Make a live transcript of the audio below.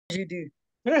you do.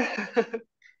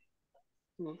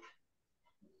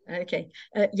 Okay.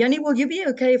 Yanni, will you be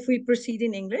okay if we proceed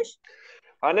in English?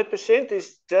 100%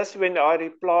 is just when I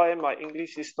reply, my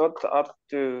English is not up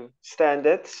to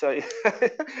standard. So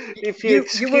if you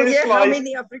excuse you will hear my, how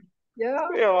many you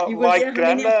will my hear how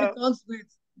many grammar, Afrikaans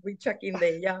words we chuck in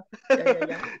there. Yeah.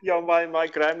 yeah, my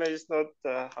grammar is not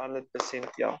 100%.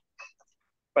 Yeah,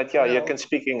 but yeah, you can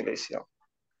speak English. Yeah.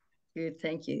 Good.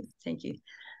 Thank you.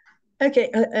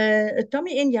 Okay,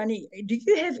 Tommy and Yanni, do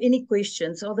you have any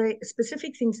questions? Are there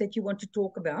specific things that you want to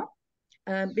talk about?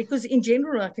 Because in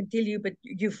general, I can tell you, but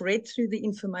you've read through the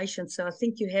information, so I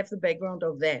think you have the background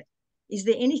of that. Is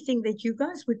there anything that you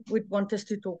guys would want us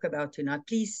to talk about tonight?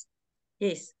 Please,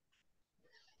 yes.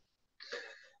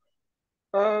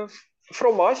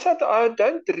 From my side, I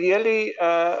don't really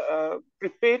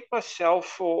prepare myself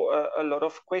for a lot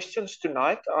of questions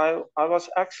tonight. I was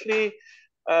actually,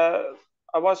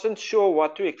 I wasn't sure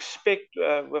what to expect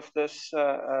with this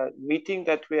meeting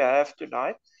that we have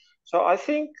tonight. So I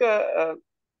think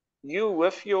you,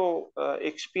 with your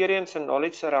experience and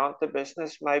knowledge around the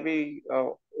business, maybe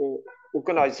or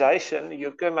organization,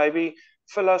 you can maybe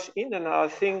fill us in. And I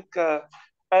think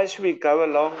as we go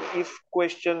along, if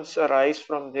questions arise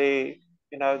from there,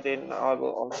 then I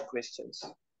will ask questions.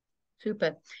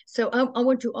 Super. So I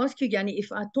want to ask you, Yanni,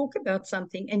 if I talk about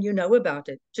something and you know about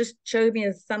it, just show me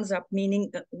a thumbs up,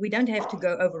 meaning we don't have to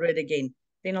go over it again.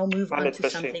 Then I'll move 100%. On to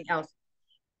something else.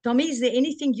 Tommy, is there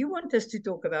anything you want us to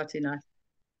talk about tonight?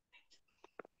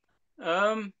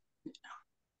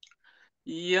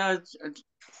 Yeah,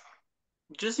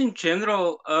 just in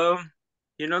general,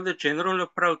 the general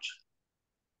approach.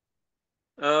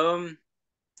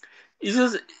 Is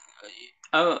this,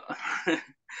 I'm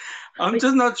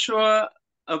just not sure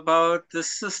about the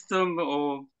system,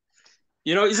 or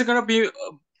is it going to be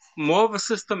more of a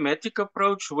systematic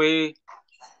approach where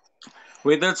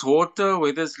whether it's water,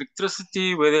 whether it's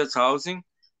electricity, whether it's housing,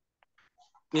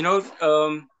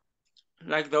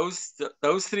 like those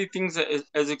three things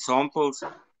as examples.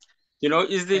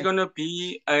 Is there going to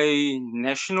be a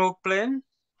national plan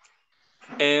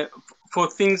for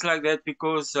things like that?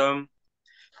 Because I'm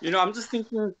just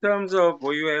thinking in terms of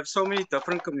where you have so many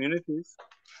different communities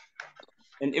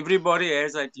and everybody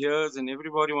has ideas and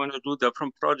everybody wants to do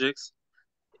different projects.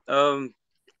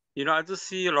 I just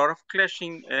see a lot of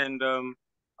clashing and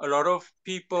a lot of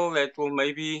people that will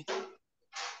maybe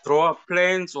draw up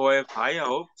plans or have higher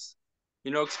hopes,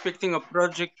 expecting a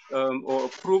project or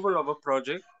approval of a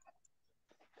project.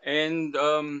 And,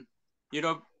 and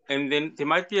then there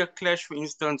might be a clash, for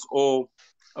instance, or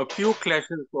a few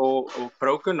clashes or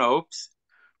broken hopes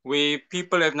where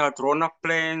people have not drawn up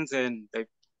plans and they've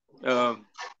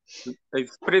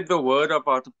spread the word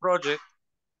about the project,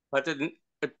 but it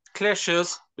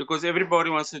clashes because everybody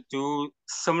wants to do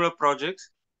similar projects.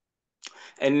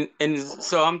 And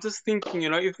so I'm just thinking,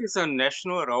 if it's a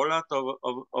national rollout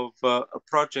of a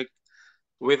project,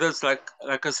 whether it's like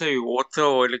I say, water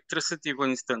or electricity, for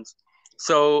instance.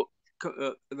 So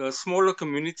the smaller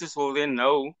communities will then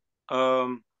know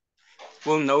the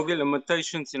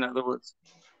limitations, in other words.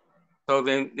 So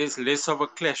then there's less of a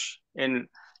clash and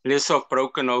less of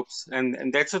broken hopes.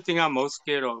 And that's the thing I'm most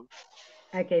scared of.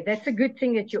 Okay, that's a good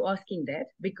thing that you're asking that,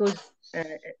 because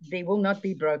there will not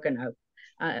be broken hope.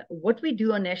 What we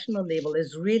do on national level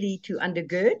is really to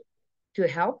undergird, to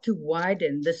help to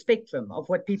widen the spectrum of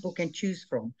what people can choose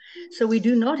from. So we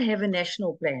do not have a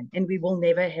national plan, and we will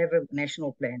never have a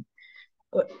national plan.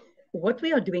 What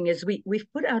we are doing is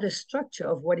we've put out a structure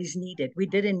of what is needed. We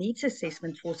did a needs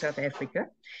assessment for South Africa.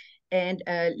 And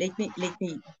let me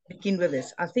begin with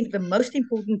this. I think the most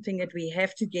important thing that we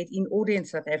have to get in order in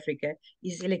South Africa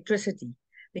is electricity,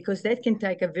 because that can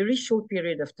take a very short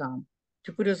period of time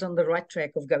to put us on the right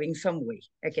track of going somewhere.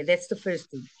 Okay, that's the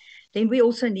first thing. Then we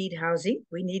also need housing.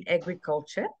 We need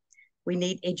agriculture. We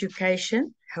need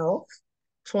education, health,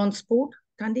 transport,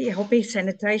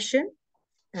 sanitation,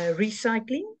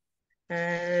 recycling.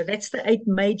 That's the 8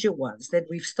 major ones that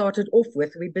we've started off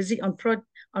with. We're busy on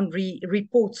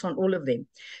reports on all of them.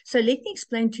 So let me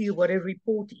explain to you what a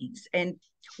report is, and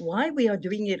why we are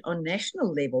doing it on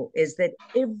national level is that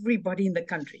everybody in the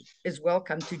country is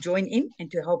welcome to join in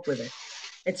and to help with it.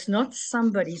 It's not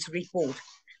somebody's report.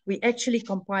 We're actually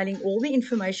compiling all the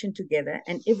information together,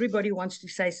 and everybody wants to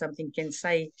say something can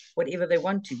say whatever they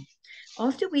want to.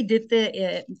 After we did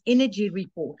the energy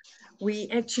report, we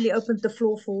actually opened the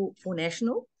floor for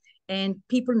national, and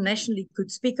people nationally could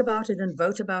speak about it and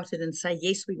vote about it and say,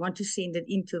 yes, we want to send it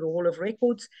into the Hall of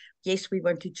Records. Yes, we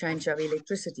want to change our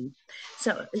electricity.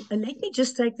 So let me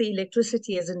just take the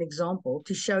electricity as an example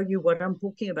to show you what I'm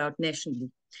talking about nationally.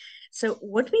 So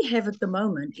what we have at the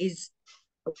moment is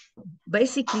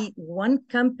basically one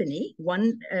company,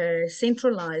 one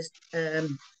centralized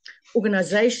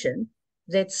organization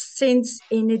that sends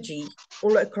energy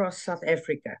all across South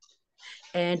Africa.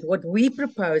 And what we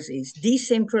propose is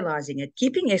decentralizing it,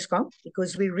 keeping Eskom,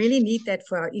 because we really need that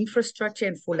for our infrastructure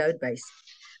and for load base.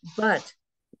 But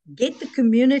get the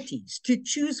communities to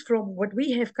choose from what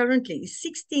we have currently is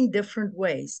 16 different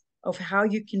ways of how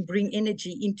you can bring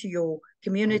energy into your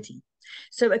community.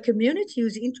 So a community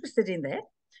who's interested in that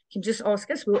can just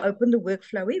ask us. We'll open the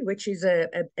workflowy, which is a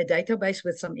database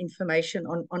with some information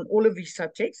on all of these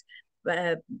subjects.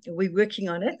 We're working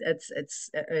on it. It's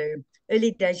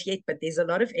early days yet, but there's a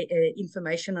lot of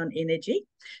information on energy.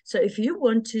 So if you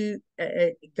want to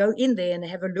go in there and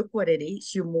have a look what it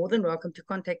is, you're more than welcome to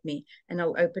contact me and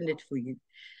I'll open it for you.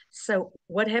 So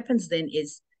what happens then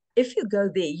is, if you go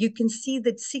there, you can see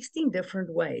that 16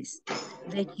 different ways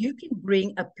that you can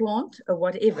bring a plant or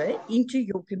whatever into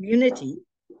your community,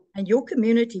 and your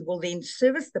community will then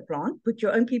service the plant, put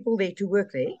your own people there to work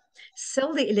there,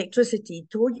 sell the electricity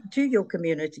to your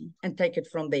community and take it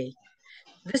from there.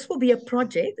 This will be a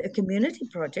project, a community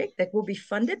project that will be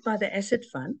funded by the asset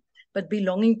fund, but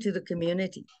belonging to the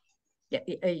community. Yeah,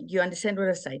 you understand what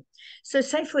I say? So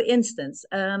say, for instance,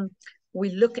 we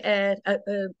look at,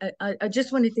 I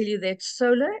just want to tell you that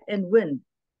solar and wind,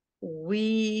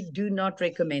 we do not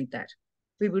recommend that.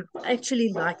 We would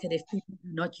actually like it if people do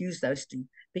not use those two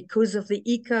because of the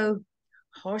eco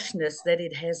harshness that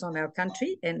it has on our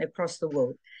country and across the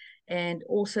world. And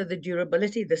also the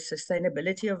durability, the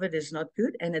sustainability of it is not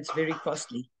good, and it's very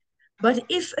costly. But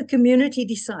if a community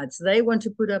decides they want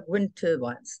to put up wind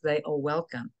turbines, they are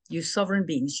welcome. You sovereign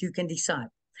beings, you can decide.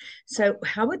 So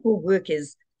how it will work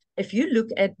is, if you look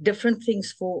at different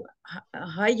things for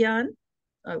Haiyan,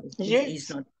 yes. He's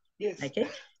not. Yes. Okay.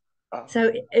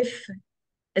 So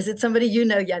is it somebody you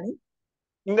know, Yanni?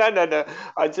 No.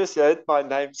 I just heard my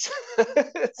names.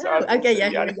 So okay,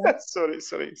 yeah. Sorry.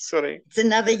 It's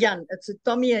another Jan. It's a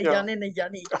Tommy, a Jan, and a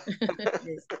Yanni.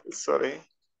 Yes. Sorry.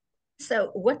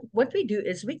 So what we do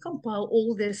is we compile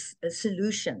all these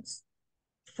solutions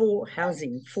for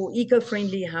housing, for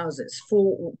eco-friendly houses,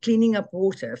 for cleaning up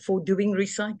water, for doing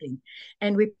recycling,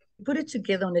 and we put it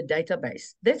together on a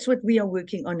database. That's what we are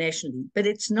working on nationally, but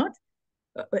it's not.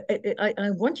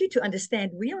 I want you to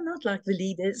understand, we are not like the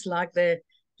leaders, like the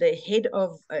head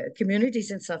of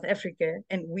communities in South Africa,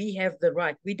 and we have the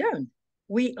right. We don't.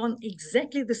 We on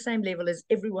exactly the same level as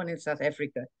everyone in South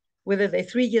Africa, whether they're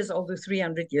 3 years old or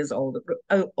 300 years old,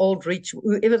 rich,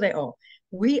 whoever they are.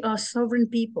 We are sovereign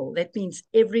people. That means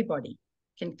everybody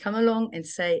can come along and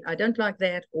say, I don't like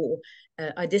that, or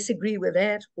I disagree with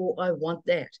that, or I want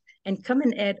that, and come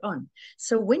and add on.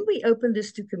 So when we open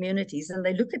this to communities and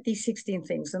they look at these 16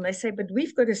 things and they say, but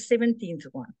we've got a 17th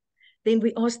one, then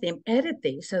we ask them, add it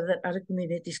there so that other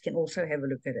communities can also have a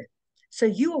look at it. So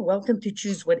you are welcome to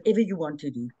choose whatever you want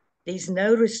to do. There's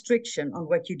no restriction on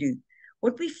what you do.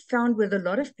 What we found with a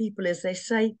lot of people is they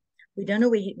say, we don't know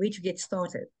where to get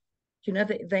started. You know,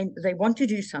 they want to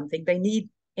do something. They need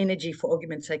energy, for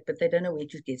argument's sake, but they don't know where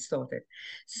to get started.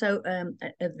 So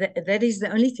that is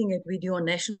the only thing that we do on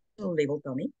national level,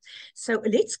 Tommy. So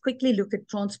let's quickly look at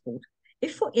transport.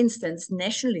 If, for instance,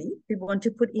 nationally, we want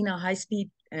to put in a high-speed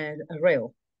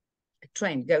rail, a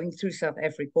train going through South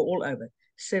Africa, all over,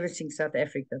 servicing South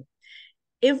Africa,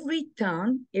 every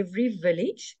town, every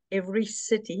village, every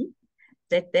city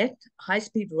that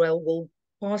high-speed rail will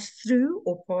pass through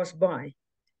or pass by,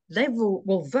 they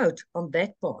will vote on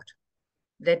that part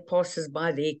that passes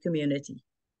by their community.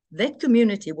 That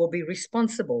community will be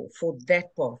responsible for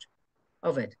that part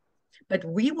of it. But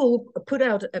we will put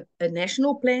out a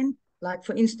national plan, like,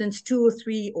 for instance, 2 or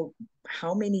 3 or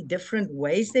how many different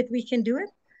ways that we can do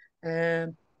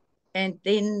it. And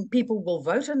then people will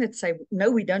vote on it, say,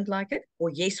 no, we don't like it, or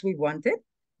yes, we want it.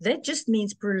 That just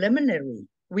means preliminary.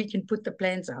 We can put the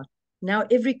plans out. Now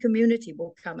every community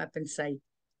will come up and say,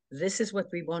 this is what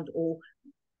we want, or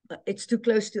it's too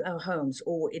close to our homes,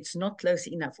 or it's not close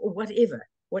enough, or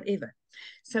whatever.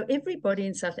 So everybody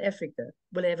in South Africa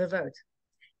will have a vote.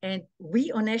 And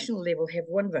we on national level have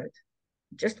one vote,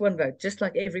 just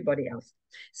like everybody else.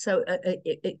 So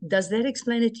does that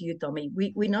explain it to you, Tommy?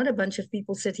 We're not a bunch of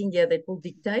people sitting here that will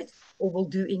dictate or will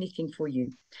do anything for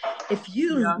you. If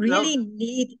you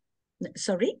need,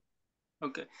 sorry?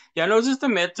 Okay. Yeah, no, it's just a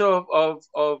matter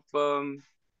of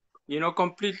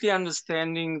completely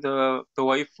understanding the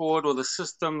way forward, or the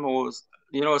system, or,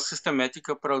 a systematic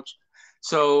approach.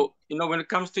 So, when it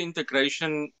comes to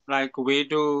integration, like, where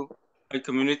do a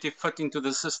community fit into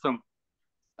the system?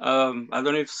 I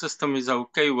don't know if system is an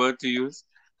okay word to use,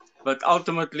 but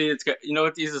ultimately it's, you know,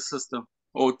 it is a system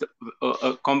or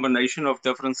a combination of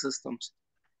different systems.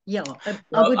 Yeah,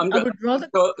 I would rather.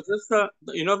 So just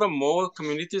you know, the more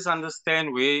communities understand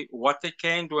what they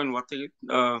can do and what they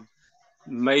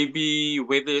maybe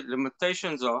where the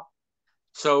limitations are.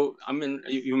 So I mean,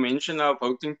 you mentioned our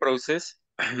voting process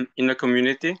in the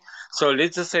community. So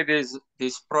let's just say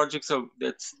there's projects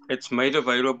that's made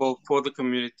available for the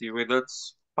community, whether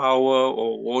it's power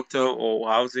or water or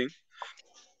housing.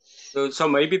 So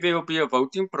maybe there will be a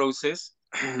voting process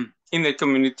in the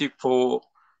community for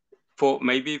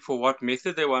maybe for what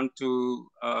method they want to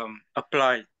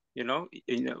apply, you know,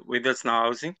 whether it's now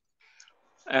housing.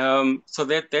 So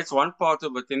that's one part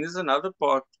of it. Then there's another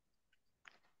part,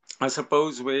 I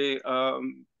suppose, where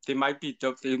they might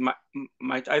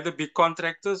either be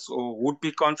contractors or would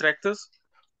be contractors,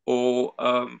 or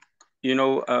you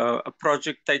know, a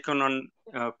project taken on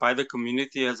by the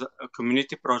community as a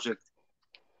community project.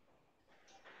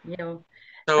 Yeah.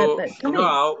 So But you know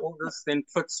how all this then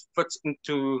fits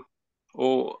into,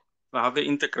 or how they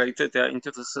integrated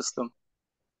into the system.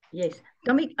 Yes,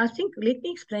 Tommy, I think let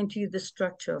me explain to you the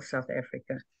structure of South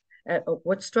Africa,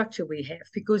 what structure we have,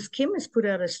 because Kim has put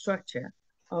out a structure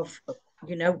of,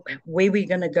 you know, where we're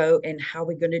going to go and how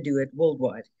we're going to do it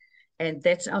worldwide. And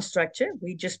that's our structure.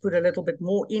 We just put a little bit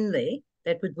more in there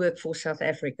that would work for South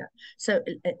Africa. So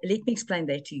let me explain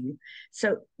that to you.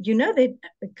 So you know that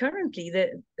currently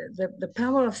the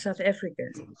power of South Africa,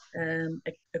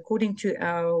 according to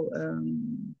our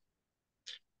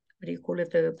what do you call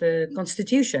it, the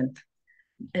Constitution,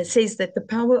 says that the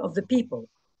power of the people,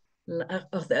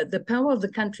 of the power of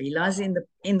the country lies in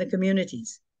the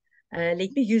communities. Let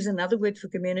me use another word for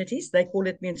communities. They call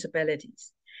it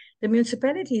municipalities. The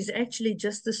municipality is actually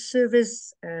just the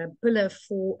service pillar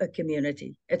for a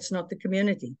community. It's not the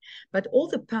community, but all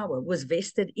the power was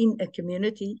vested in a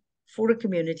community, for a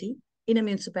community, in a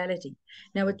municipality.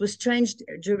 Now, it was changed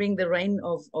during the reign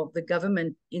of the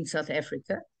government in South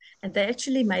Africa, and they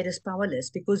actually made us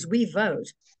powerless because we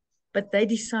vote, but they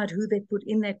decide who they put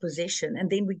in that position, and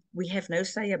then we have no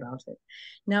say about it.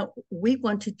 Now, we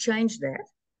want to change that,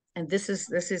 and this is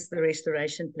the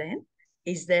restoration plan,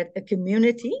 is that a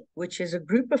community, which is a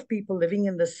group of people living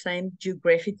in the same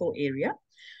geographical area,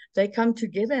 they come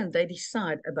together and they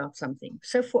decide about something.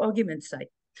 So for argument's sake,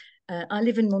 I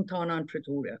live in Montana and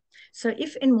Pretoria. So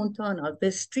if in Montana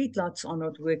the street lights are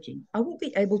not working, I will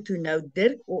be able to know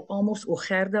Dirk or Amos or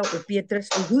Gerda or Petrus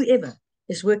or whoever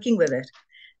is working with it,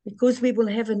 because we will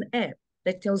have an app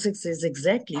that tells us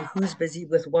exactly who's busy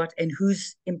with what and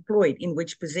who's employed in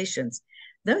which positions.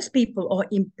 Those people are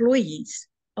employees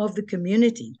of the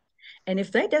community. And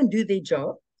if they don't do their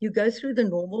job, you go through the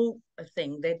normal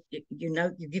thing that, you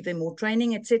know, you give them more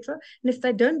training, etc. And if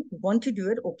they don't want to do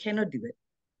it or cannot do it,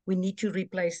 we need to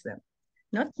replace them.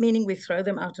 Not meaning we throw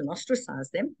them out and ostracize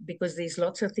them, because there's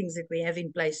lots of things that we have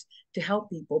in place to help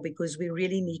people, because we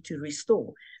really need to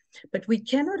restore. But we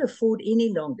cannot afford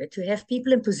any longer to have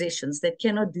people in positions that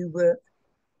cannot do work,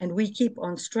 and we keep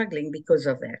on struggling because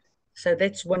of that. So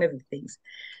that's one of the things.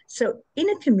 So in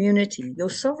a community, your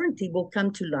sovereignty will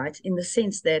come to light in the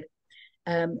sense that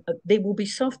there will be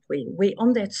software where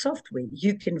on that software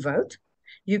you can vote,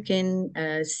 you can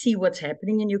see what's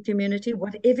happening in your community,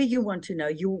 whatever you want to know.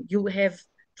 You'll have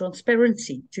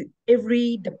transparency to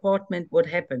every department what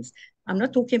happens. I'm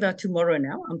not talking about tomorrow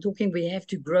now. I'm talking we have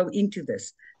to grow into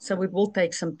this. So it will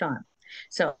take some time.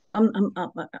 So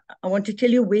I want to tell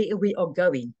you where we are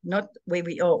going, not where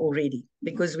we are already,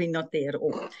 because we're not there at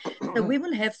all. So we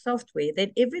will have software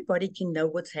that everybody can know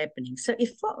what's happening. So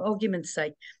if, for argument's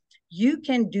sake, you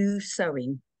can do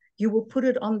sewing, you will put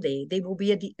it on there. There will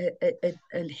be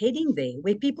a heading there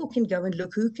where people can go and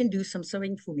look who can do some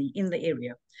sewing for me in the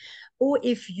area. Or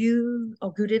if you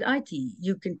are good at IT,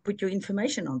 you can put your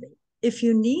information on there. If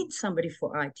you need somebody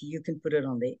for IT, you can put it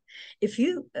on there. If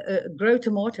you grow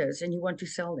tomatoes and you want to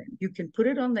sell them, you can put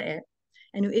it on the app,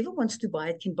 and whoever wants to buy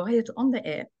it can buy it on the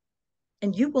app.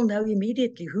 And you will know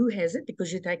immediately who has it,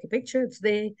 because you take a picture, it's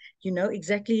there, you know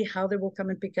exactly how they will come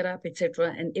and pick it up,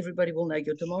 etc. And everybody will know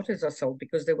your tomatoes are sold,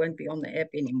 because they won't be on the app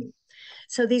anymore.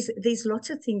 So there's lots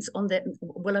of things on that.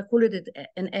 Well, I call it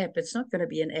an app. It's not going to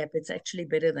be an app. It's actually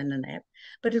better than an app,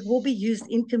 but it will be used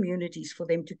in communities for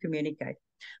them to communicate.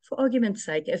 For argument's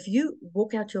sake, if you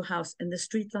walk out your house and the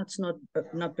street light's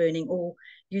not burning, or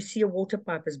you see a water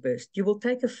pipe has burst, you will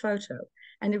take a photo,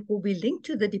 and it will be linked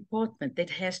to the department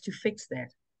that has to fix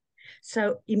that.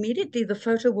 So immediately the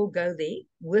photo will go there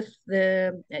with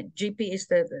the GPS,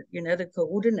 the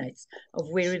coordinates of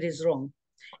where it is wrong.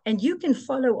 And you can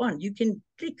follow on. You can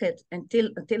click it and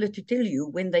tell it to tell you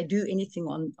when they do anything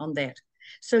on that.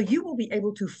 So you will be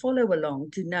able to follow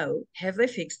along to know, have they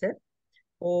fixed it?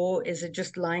 Or is it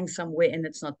just lying somewhere and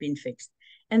it's not been fixed?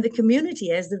 And the community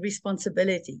has the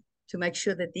responsibility to make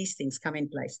sure that these things come in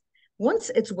place.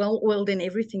 Once it's well-oiled and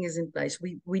everything is in place,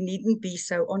 we needn't be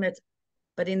so on it.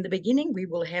 But in the beginning, we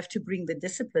will have to bring the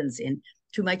disciplines in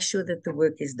to make sure that the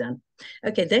work is done.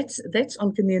 Okay, that's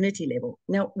on community level.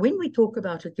 Now, when we talk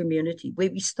about a community, where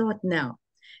we start now,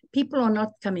 people are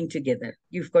not coming together.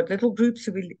 You've got little groups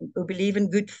who believe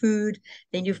in good food.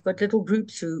 Then you've got little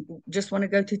groups who just want to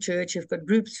go to church. You've got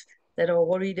groups that are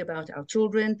worried about our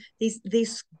children.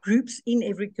 There's groups in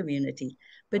every community.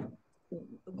 But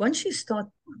once you start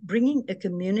bringing a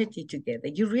community together,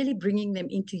 you're really bringing them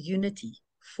into unity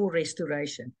for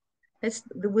restoration. That's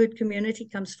the word community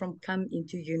comes from come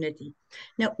into unity.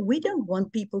 Now, we don't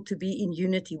want people to be in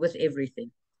unity with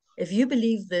everything. If you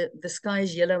believe the sky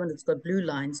is yellow and it's got blue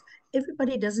lines,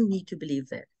 everybody doesn't need to believe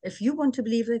that. If you want to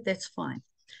believe that, that's fine.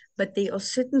 But there are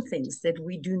certain things that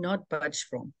we do not budge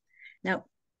from. Now,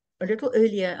 a little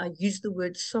earlier, I used the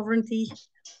word sovereignty,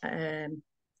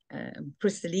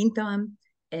 crystalline time,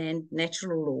 and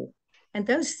natural law. And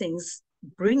those things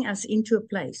bring us into a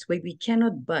place where we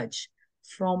cannot budge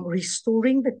from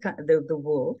restoring the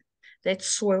world. That's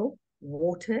soil,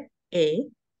 water, air,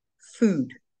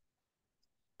 food,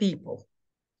 people.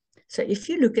 So if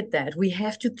you look at that, we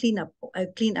have to clean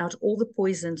out all the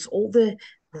poisons, all the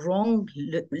wrong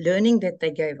learning that they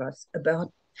gave us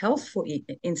about health, for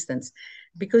instance.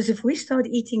 Because if we start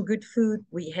eating good food,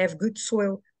 we have good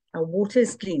soil, our water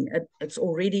is clean. It's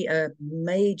already a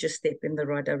major step in the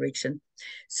right direction.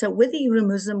 So whether you're a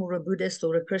Muslim or a Buddhist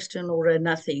or a Christian or a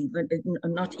nothing,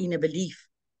 not in a belief,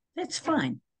 that's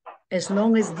fine. As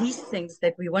long as these things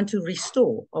that we want to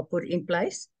restore are put in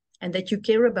place, and that you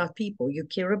care about people, you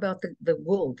care about the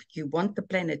world, you want the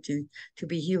planet to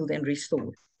be healed and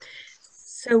restored.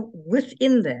 So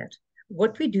within that,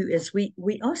 what we do is we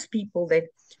ask people that,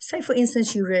 say, for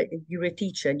instance, you're a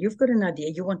teacher, you've got an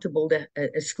idea, you want to build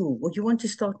a school, or you want to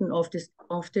start an after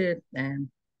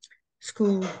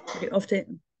school, after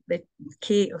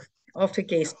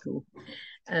care school,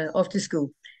 after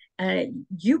school.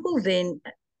 You will then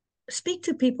speak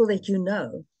to people that you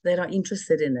know that are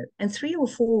interested in it. And 3 or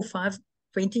 4 or 5,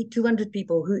 20, 200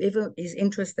 people, whoever is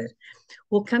interested,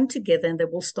 will come together and they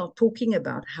will start talking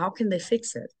about how can they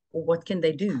fix it, or what can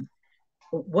they do?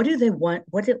 What do they want?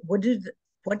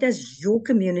 What does your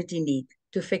community need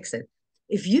to fix it?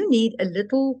 If you need a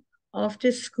little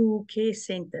after-school care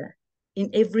center in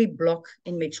every block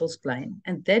in Mitchell's Plain,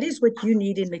 and that is what you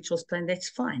need in Mitchell's Plain, that's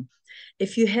fine.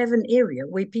 If you have an area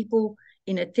where people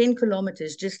in a 10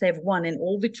 kilometers just have one and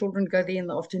all the children go there in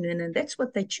the afternoon and that's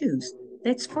what they choose,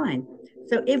 that's fine.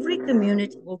 So every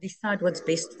community will decide what's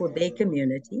best for their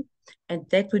community, and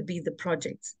that would be the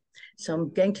projects. So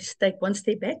I'm going to take one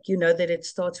step back. You know that it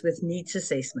starts with needs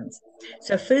assessments.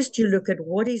 So first you look at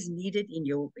what is needed in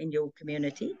your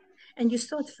community, and you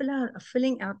start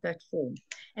filling out that form.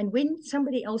 And when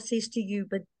somebody else says to you,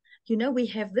 but you know, we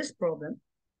have this problem,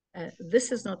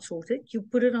 this is not sorted, you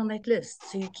put it on that list.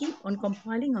 So you keep on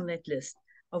compiling on that list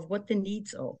of what the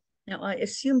needs are. Now, I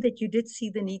assume that you did see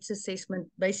the needs assessment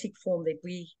basic form that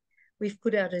we've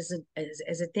put out as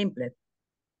a template.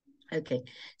 Okay,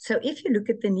 so if you look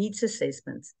at the needs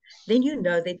assessments, then you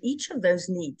know that each of those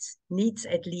needs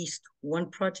at least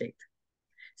one project.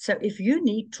 So if you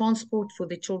need transport for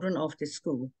the children after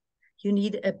school, you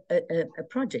need a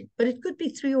project. But it could be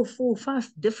 3 or 4 or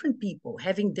 5 different people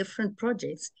having different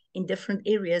projects in different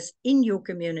areas in your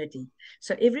community.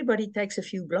 So everybody takes a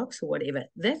few blocks or whatever.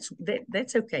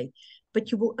 That's okay. But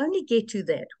you will only get to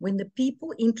that when the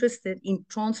people interested in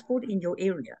transport in your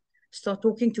area start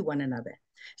talking to one another.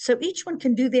 So each one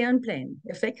can do their own plan.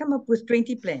 If they come up with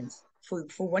 20 plans for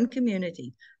one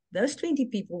community, those 20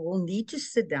 people will need to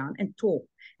sit down and talk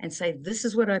and say, this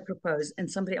is what I propose. And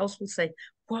somebody else will say,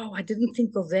 wow, I didn't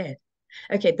think of that.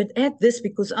 Okay, but add this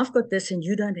because I've got this and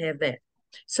you don't have that.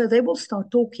 So they will start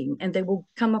talking and they will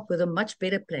come up with a much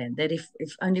better plan than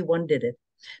if only one did it.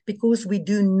 Because we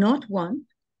do not want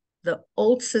the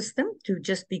old system to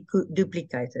just be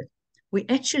duplicated. We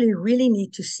actually really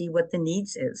need to see what the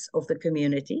needs is of the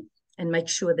community and make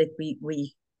sure that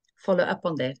we follow up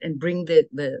on that and bring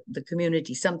the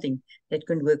community something that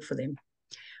can work for them.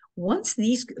 Once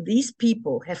these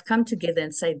people have come together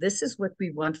and say, this is what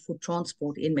we want for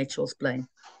transport in Mitchell's Plain,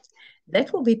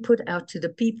 that will be put out to the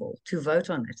people to vote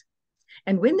on it.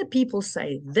 And when the people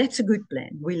say, that's a good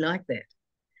plan, we like that,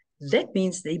 that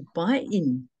means the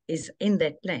buy-in is in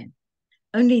that plan.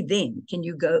 Only then can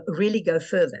you really go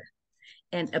further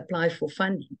and apply for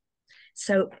funding.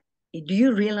 So do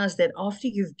you realize that after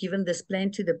you've given this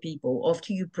plan to the people,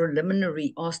 after you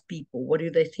preliminary asked people, what do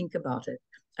they think about it?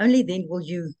 Only then will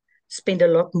you spend a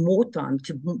lot more time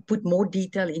to put more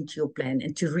detail into your plan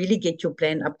and to really get your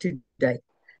plan up to date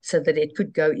so that it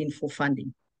could go in for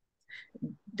funding.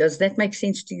 Does that make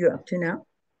sense to you up to now?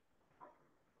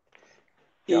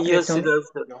 Yes, it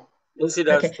does. Yes, it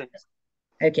does. Okay. Thanks.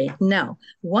 Okay. Now,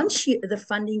 once the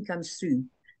funding comes through,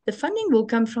 the funding will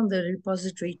come from the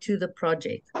repository to the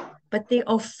project, but there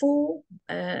are 4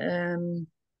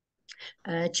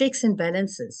 checks and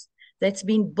balances that's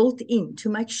been built in to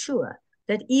make sure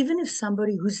that even if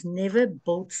somebody who's never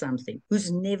built something,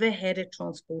 who's never had a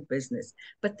transport business,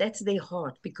 but that's their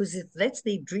heart, because if that's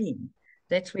their dream,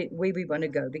 that's where we want to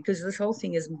go, because this whole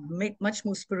thing is much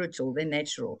more spiritual than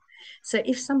natural. So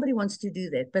if somebody wants to do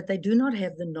that, but they do not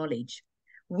have the knowledge,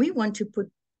 we want to put,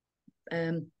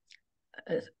 I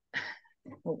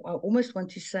almost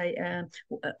want to say,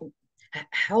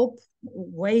 help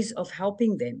ways of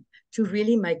helping them to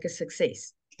really make a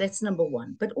success. That's number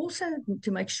 1. But also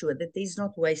to make sure that there's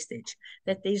not wastage,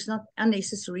 that there's not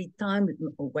unnecessary time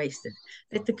wasted,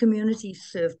 that the community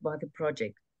is served by the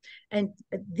project. And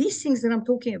these things that I'm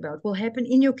talking about will happen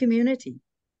in your community.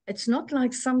 It's not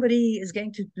like somebody is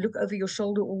going to look over your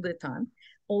shoulder all the time.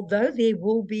 Although there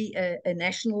will be a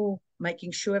national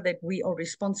making sure that we are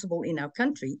responsible in our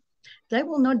country, they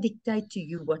will not dictate to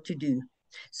you what to do.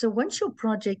 So once your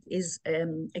project is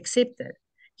accepted,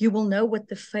 you will know what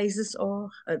the phases are,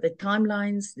 the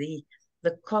timelines, the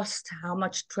cost, how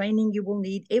much training you will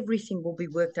need. Everything will be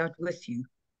worked out with you.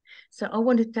 So I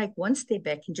want to take one step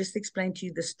back and just explain to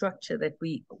you the structure that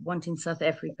we want in South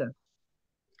Africa.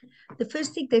 The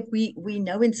first thing that we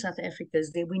know in South Africa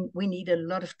is that we need a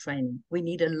lot of training. We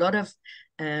need a lot of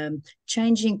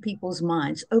changing people's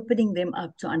minds, opening them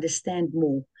up to understand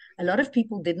more. A lot of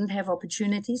people didn't have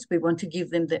opportunities. We want to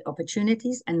give them the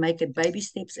opportunities and make it baby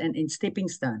steps and in stepping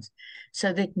stones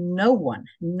so that no one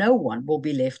will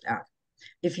be left out.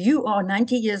 If you are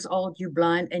 90 years old, you're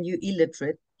blind and you're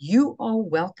illiterate, you are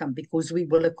welcome because we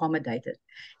will accommodate it.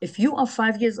 If you are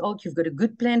 5 years old, you've got a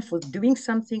good plan for doing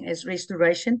something as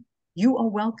restoration, you are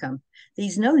welcome.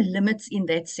 There's no limits in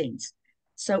that sense.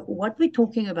 So what we're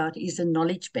talking about is a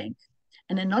knowledge bank.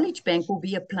 And a knowledge bank will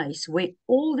be a place where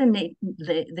all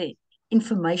the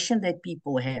information that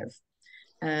people have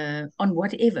on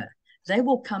whatever, they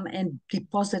will come and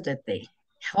deposit it there.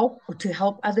 To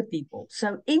help other people.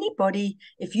 So anybody,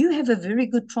 if you have a very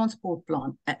good transport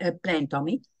plan,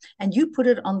 Tommy, and you put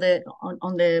it on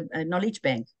the knowledge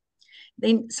bank,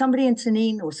 then somebody in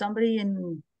Tsenin or somebody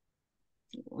in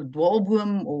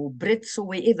Dwaalboom or Brits or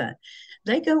wherever,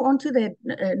 they go onto that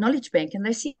knowledge bank and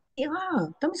they see,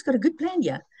 Tommy's got a good plan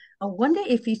here. I wonder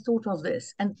if he thought of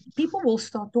this. And people will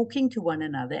start talking to one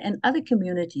another, and other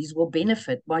communities will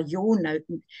benefit by your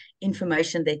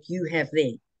information that you have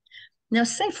there. Now,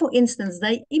 say, for instance,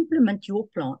 they implement your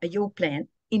plan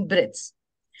in Brits,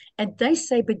 and they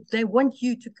say, but they want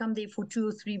you to come there for 2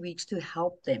 or 3 weeks to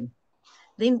help them.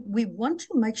 Then we want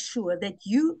to make sure that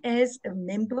you, as a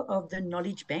member of the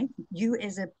knowledge bank, you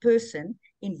as a person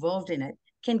involved in it,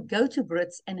 can go to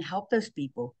Brits and help those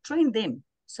people, train them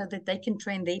so that they can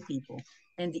train their people,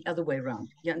 and the other way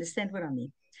around. You understand what I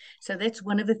mean? So that's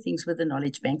one of the things with the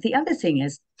knowledge bank. The other thing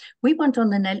is we want on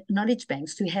the knowledge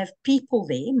banks to have people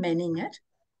there manning it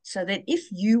so that if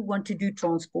you want to do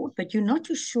transport, but you're not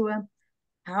too sure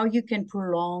how you can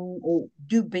prolong or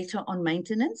do better on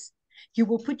maintenance, you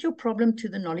will put your problem to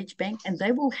the knowledge bank and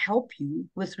they will help you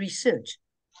with research.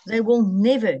 They will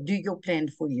never do your plan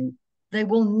for you. They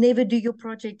will never do your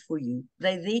project for you.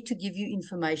 They're there to give you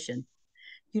information.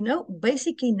 You know,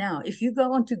 basically now, if you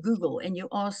go onto Google and you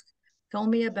ask, tell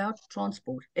me about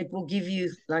transport, it will give you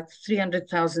like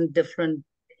 300,000 different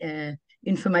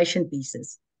information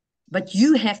pieces. But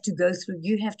you have to go through,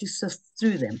 you have to sift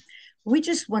through them. We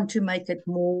just want to make it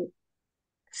more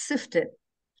sifted,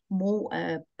 more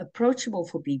approachable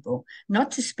for people,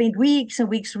 not to spend weeks and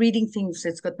weeks reading things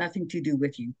that's got nothing to do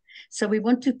with you. So we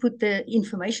want to put the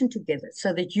information together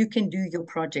so that you can do your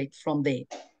project from there.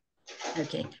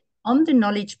 Okay. On the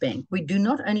knowledge bank, we do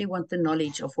not only want the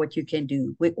knowledge of what you can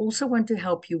do, we also want to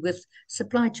help you with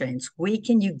supply chains. Where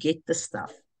can you get the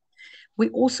stuff? We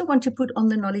also want to put on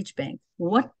the knowledge bank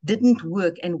what didn't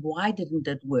work and why didn't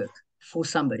it work for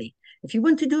somebody. If you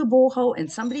want to do a borehole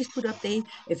and somebody's put up there,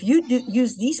 if you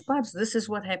use these pipes, this is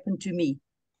what happened to me,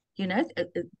 you know,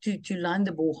 to line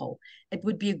the borehole. It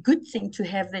would be a good thing to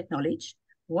have that knowledge.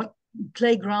 What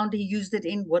playground he used it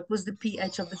in, what was the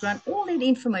pH of the ground, all that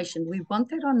information. We want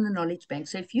that on the knowledge bank.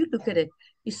 So if you look at it,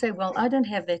 you say, well, I don't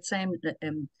have that same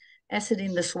acid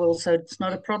in the soil, so it's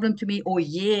not a problem to me, or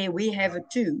yeah, we have it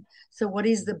too. So what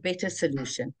is the better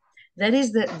solution? That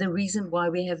is the reason why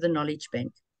we have the knowledge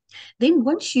bank. Then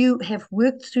once you have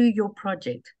worked through your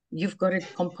project, you've got it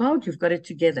compiled, you've got it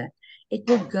together, it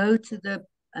will go to the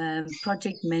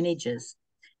project managers.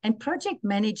 And project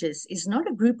managers is not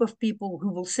a group of people who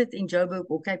will sit in Joburg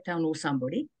or Cape Town or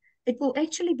somebody. It will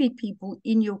actually be people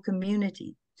in your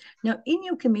community. Now, in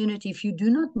your community, if you do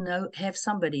not have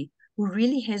somebody who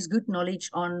really has good knowledge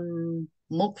on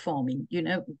milk farming,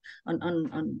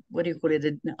 on what do you call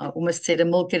it? I almost said a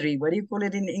milkery. What do you call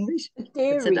it in English?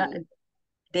 Dairy.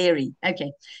 Dairy.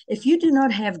 Okay. If you do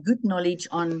not have good knowledge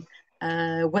on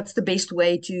what's the best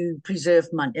way to preserve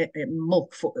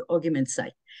milk, for argument's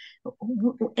sake,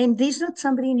 and there's not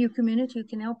somebody in your community who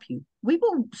can help you, we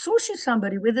will source you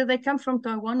somebody, whether they come from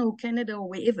Taiwan or Canada or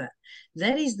wherever.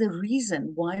 That is the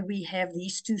reason why we have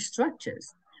these two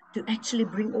structures, to actually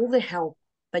bring all the help,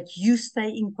 but you stay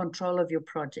in control of your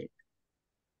project.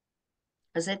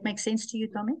 Does that make sense to you,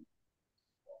 Tommy?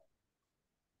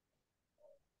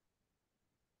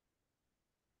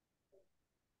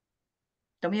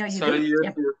 Tommy, are you Sorry, there?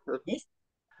 yes. Yes.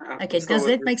 Okay, does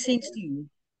that make sense to you?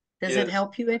 Does it Yes.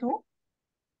 help you at all?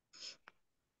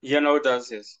 Yeah, no, it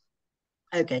does, yes.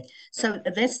 Okay, so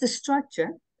that's the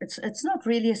structure. It's not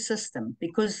really a system,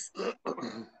 because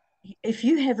if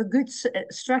you have a good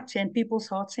structure and people's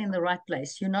hearts are in the right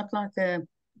place, you're not like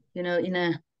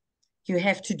you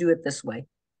have to do it this way.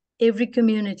 Every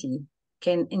community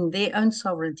can, in their own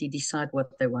sovereignty, decide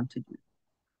what they want to do.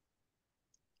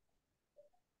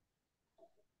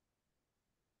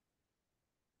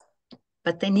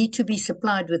 But they need to be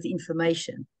supplied with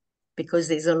information, because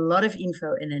there's a lot of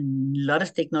info and a lot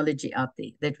of technology out there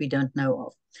that we don't know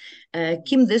of.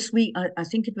 Kim, this week, I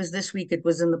think it was this week, it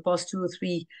was in the past 2 or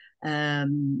 3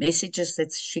 messages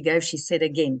that she gave, she said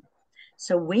again.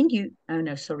 So when you, oh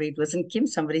no, sorry, it wasn't Kim.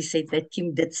 Somebody said that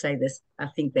Kim did say this. I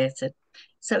think that's it.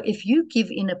 So if you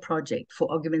give in a project,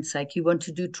 for argument's sake, you want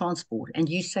to do transport, and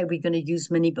you say we're going to use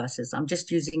minibuses. I'm just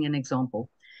using an example.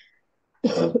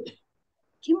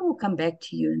 Kim will come back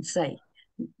to you and say,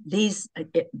 there's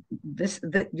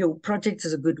your project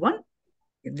is a good one.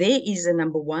 There is a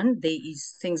number one. There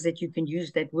is things that you can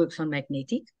use that works on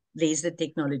magnetic. There's the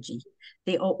technology.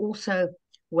 There are also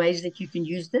ways that you can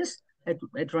use this.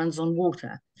 It runs on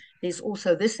water. There's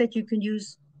also this that you can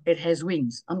use. It has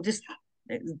wings. I'm just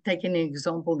taking an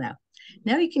example now.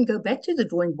 Now you can go back to the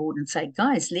drawing board and say,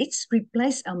 guys, let's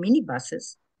replace our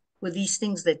minibuses with these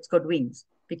things that's got wings,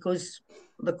 because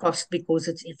the cost, because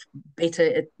it's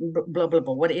better, blah, blah,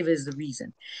 blah, whatever is the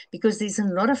reason. Because there's a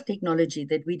lot of technology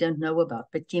that we don't know about,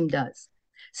 but Kim does.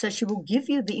 So she will give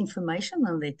you the information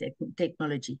on that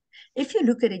technology. If you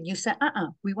look at it, you say,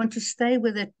 we want to stay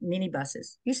with the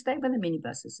minibuses. You stay with the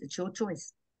minibuses. It's your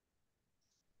choice.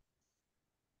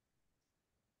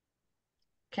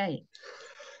 Okay.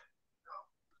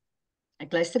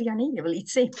 Ek luister, Jannie, jy wil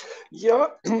iets sê? Ja,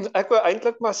 ek wil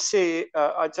eintlik maar sê,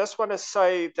 I just want to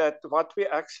say that what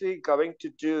we're actually going to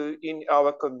do in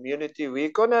our community,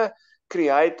 we're going to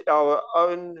create our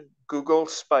own Google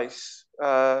space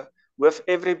with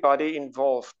everybody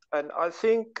involved. And I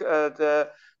think the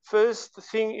first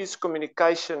thing is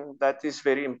communication. That is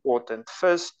very important.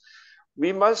 First,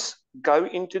 we must go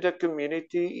into the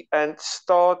community and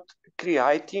start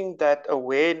creating that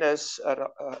awareness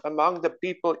among the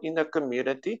people in the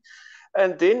community,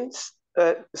 and then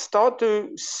start to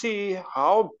see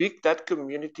how big that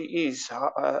community is.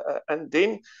 And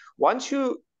then once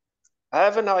you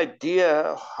have an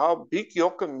idea how big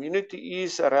your community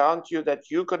is around you that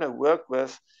you're going to work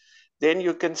with, then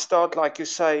you can start, like you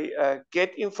say,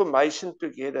 get information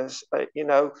together.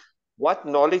 What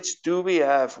knowledge do we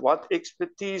have? What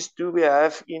expertise do we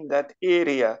have in that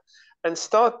area? And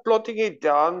start plotting it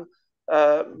down,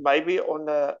 maybe on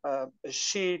a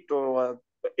sheet or an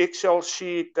Excel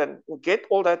sheet, and get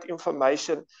all that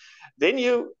information. Then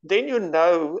you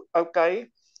know, okay,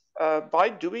 by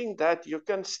doing that, you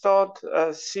can start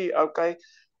see, okay,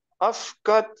 I've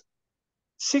got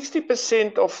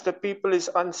 60% of the people is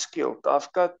unskilled.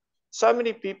 I've got so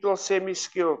many people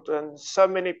semi-skilled, and so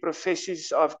many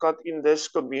professions I've got in this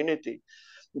community.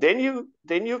 Then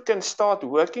you can start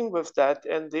working with that,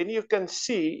 and then you can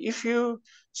see, if you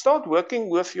start working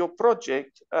with your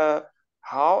project,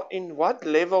 in what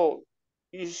level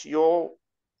is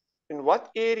in what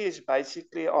areas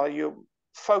basically are your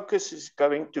focus is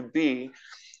going to be.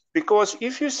 Because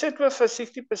if you sit with a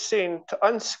 60%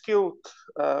 unskilled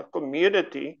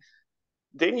community,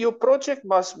 then your project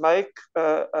must make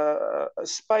a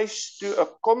space to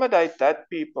accommodate that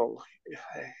people.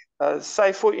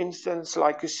 Say, for instance,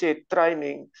 like you said,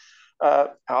 training,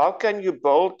 how can you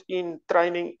build in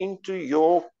training into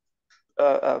your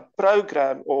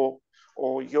program or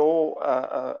your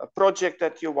project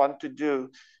that you want to do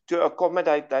to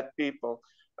accommodate that people.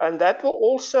 And that will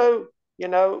also, you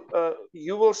know,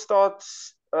 you will start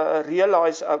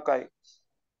realize, okay,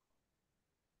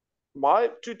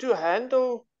 to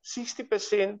handle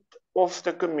 60% of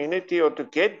the community, or to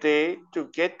get there, to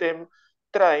get them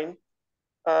trained,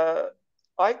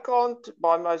 I can't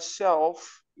by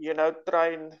myself, you know,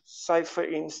 train, say for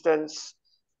instance,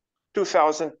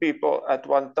 2,000 people at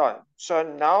one time. So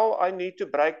now I need to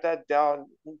break that down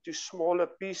into smaller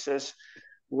pieces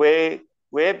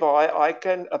whereby I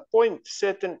can appoint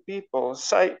certain people,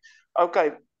 say,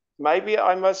 okay, maybe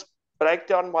I must break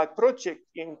down my project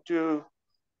into,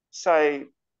 say,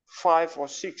 5 or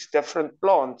 6 different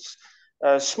plants,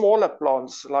 smaller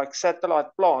plants like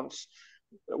satellite plants,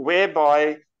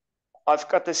 whereby I've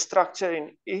got a structure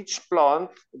in each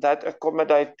plant that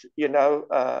accommodate, you know,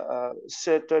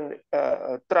 certain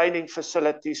training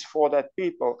facilities for that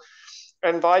people.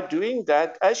 And by doing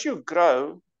that, as you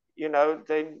grow, you know,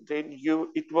 then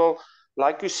it will,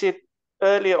 like you said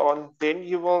earlier on, then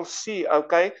you will see,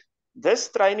 okay, this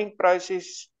training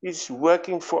process is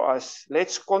working for us.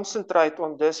 Let's concentrate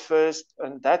on this first,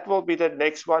 and that will be the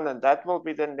next one, and that will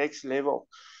be the next level.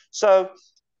 So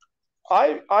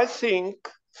I think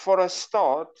for a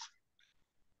start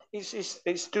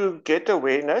is to get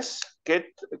awareness, get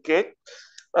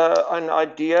an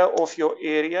idea of your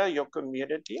area, your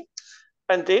community.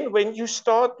 And then when you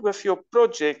start with your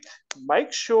project,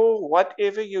 make sure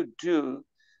whatever you do,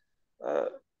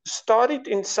 start it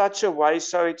in such a way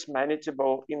so it's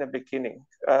manageable in the beginning.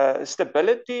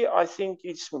 Stability, I think,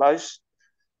 is most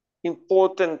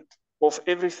important of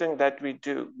everything that we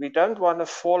do. We don't want to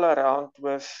fall around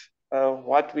with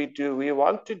what we do. We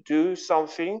want to do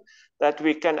something that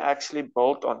we can actually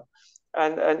build on.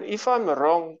 And if I'm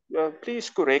wrong, please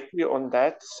correct me on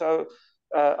that. So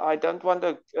I don't want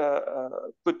to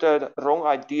put a wrong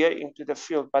idea into the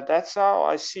field, but that's how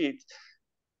I see it.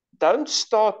 Don't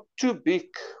start too big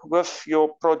with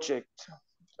your project.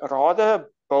 Rather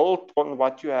build on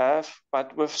what you have,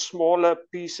 but with smaller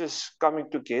pieces coming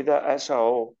together as a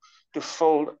whole to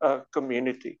fill a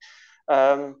community.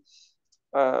 And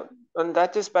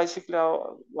that is basically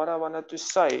what I wanted to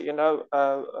say. You know,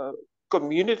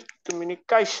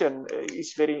 communication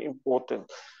is very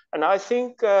important. And I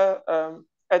think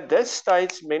at this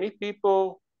stage, many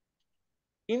people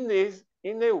in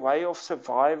their way of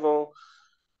survival,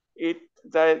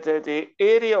 the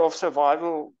area of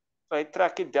survival, they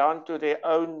track it down to their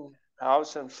own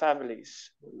house and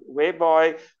families,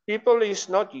 whereby people is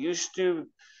not used to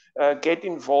get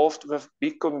involved with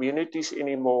big communities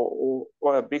anymore,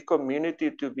 or a big community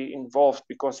to be involved,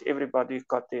 because everybody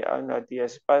got their own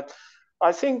ideas. But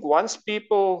I think once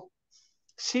people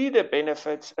see the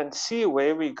benefits and see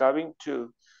where we're going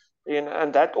to,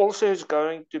 and that also is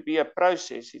going to be a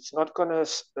process. It's not going to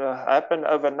happen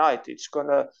overnight. It's going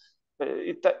to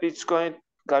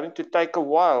take a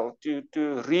while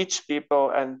to reach people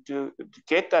and to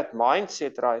get that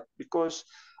mindset right. Because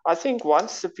I think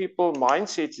once the people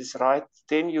mindset is right,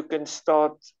 then you can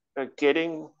start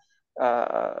getting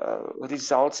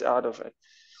results out of it.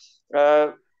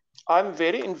 I'm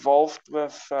very involved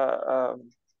with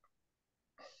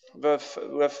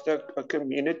the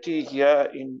community here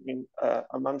in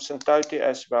Amanzimtoti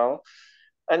as well.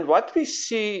 And what we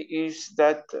see is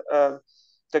that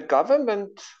the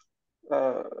government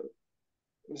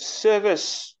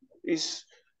service is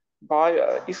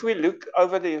by, if we look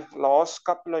over the last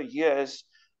couple of years,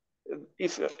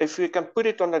 if we can put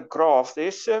it on a graph,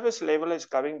 their service level is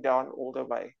going down all the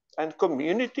way. And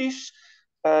communities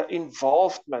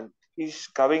involvement is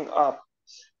going up.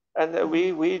 And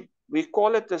we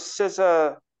call it the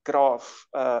scissor graph.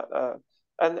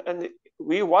 And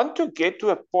we want to get to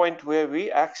a point where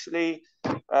we actually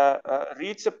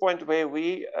reach a point where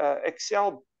we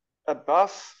excel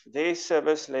above their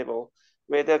service level,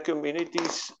 where the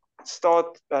communities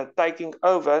start taking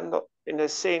over, in a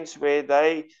sense where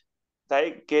they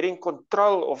getting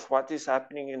control of what is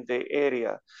happening in their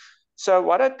area. So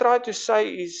what I try to say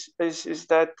is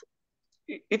that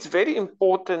it's very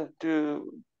important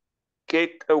to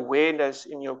get awareness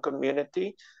in your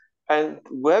community and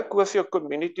work with your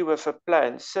community with a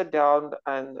plan. Sit down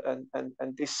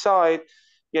and decide,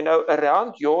 you know,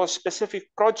 around your specific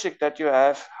project that you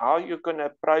have, how you're going to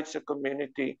approach the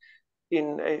community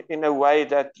in a way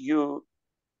that you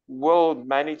will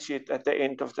manage it at the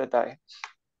end of the day.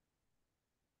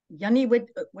 Jannie,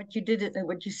 what you did,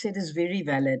 what you said is very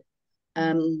valid.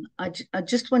 I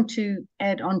just want to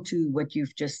add on to what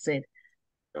you've just said.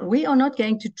 We are not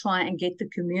going to try and get the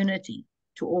community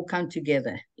to all come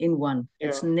together in one.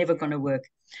 It's never going to work.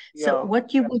 So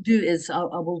what you will do is, I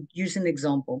will use an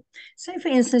example. Say, for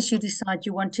instance, you decide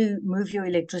you want to move your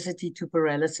electricity to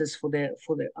paralysis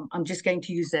I'm just going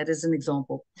to use that as an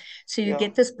example. So you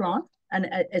get this plant, and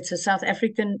it's a South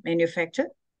African manufacturer.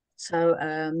 So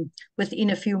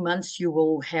within a few months, you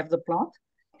will have the plant.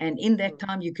 And in that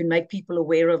time, you can make people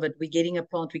aware of it. We're getting a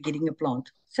plant, we're getting a plant.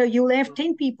 So you'll have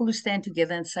 10 people who stand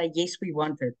together and say, yes, we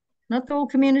want it. Not the whole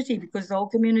community, because the whole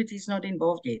community is not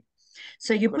involved yet.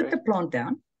 So you put the plant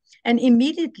down, and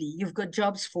immediately you've got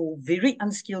jobs for very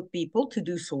unskilled people to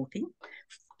do sorting,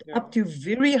 up to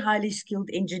very highly skilled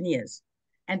engineers.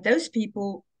 And those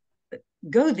people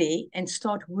go there and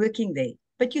start working there.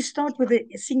 But you start with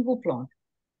a single plant.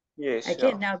 Yes.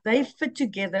 Okay, now they fit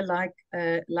together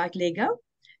like Lego.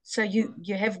 So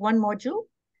you have one module,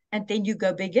 and then you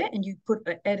go bigger and you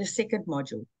add a second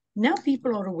module. Now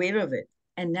people are aware of it,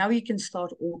 and now you can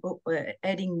start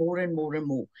adding more and more and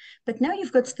more. But now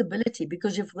you've got stability,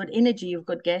 because you've got energy, you've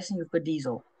got gas, and you've got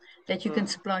diesel that you can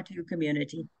supply to your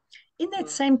community. In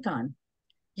that same time,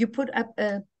 you put up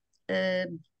a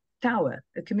tower,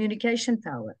 a communication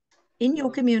tower in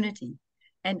your community,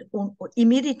 and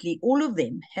immediately all of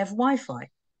them have Wi-Fi,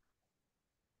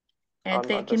 and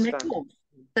they can make calls.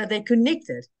 So they're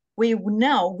connected. Where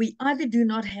now we either do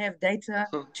not have data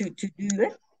to do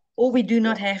it, or we do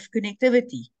not have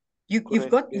connectivity. You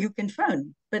can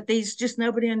phone, but there's just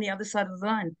nobody on the other side of the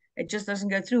line. It just doesn't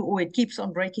go through, or it keeps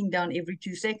on breaking down every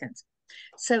 2 seconds.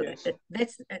 So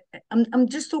I'm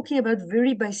just talking about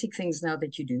very basic things now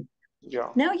that you do.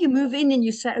 Now you move in and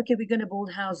you say, okay, we're going to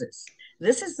build houses.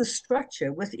 This is the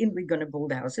structure within we're going to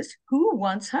build houses. Who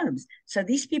wants homes? So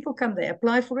these people come, they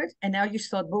apply for it, and now you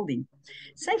start building.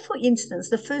 Say, for instance,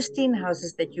 the first 10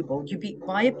 houses that you build, you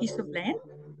buy a piece of land,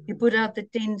 you put out the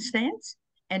 10 stands,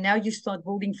 and now you start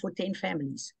building for 10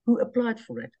 families who applied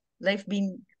for it.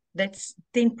 That's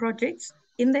 10 projects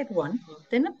in that one.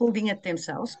 They're not building it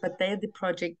themselves, but they're the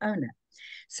project owner.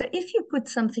 So if you put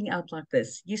something out like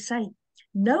this, you say,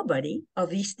 nobody of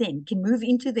these 10 can move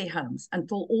into their homes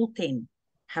until all 10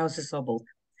 houses are built.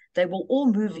 They will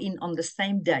all move in on the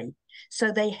same day.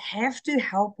 So they have to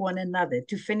help one another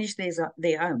to finish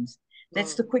their homes.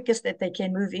 That's the quickest that they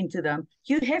can move into them.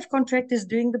 You have contractors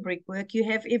doing the brickwork. You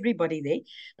have everybody there.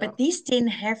 But these 10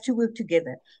 have to work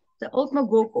together. The old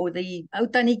Magok or the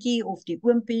Outaniki or the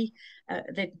Oompie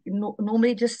that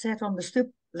normally just sat on the stoep,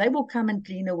 they will come and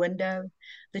clean a window.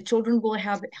 The children will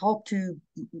help to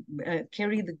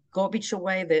carry the garbage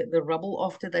away, the rubble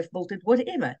after they've built it,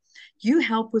 whatever. You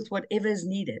help with whatever is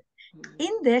needed.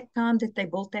 In that time that they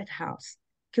built that house,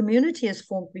 community is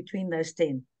formed between those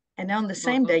 10. And now on the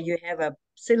same day, you have a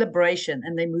celebration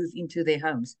and they move into their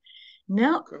homes.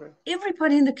 Now,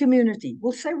 everybody in the community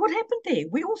will say, what happened there?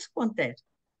 We also want that.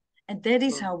 And that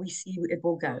is how we see it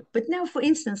will go. But now, for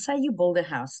instance, say you build a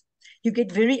house. You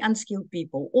get very unskilled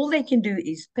people. All they can do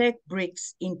is pack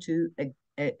bricks into a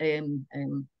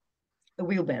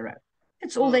wheelbarrow.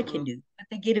 That's all they can do. But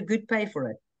they get a good pay for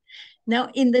it. Now,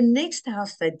 in the next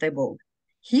house that they build,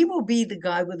 he will be the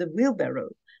guy with a wheelbarrow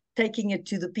taking it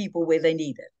to the people where they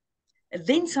need it. And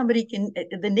then somebody can,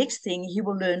 the next thing, he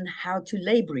will learn how to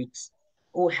lay bricks,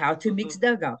 or how to mix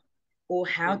dugout, or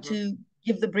how to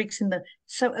give the bricks in the...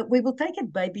 So we will take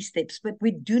it baby steps, but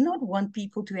we do not want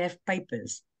people to have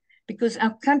papers, because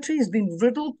our country has been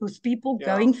riddled with people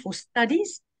going for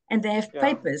studies and they have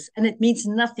papers, and it means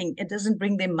nothing. It doesn't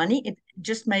bring them money. It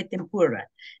just made them poorer,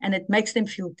 and it makes them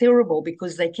feel terrible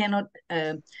because they cannot...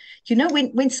 you know,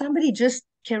 when somebody just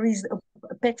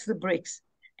packs the bricks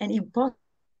and he passes,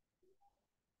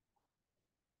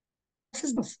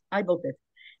 I built it,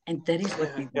 and that is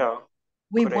what we want.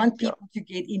 We want people to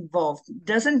get involved.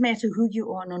 Doesn't matter who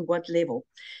you are and on what level.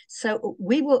 So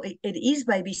it is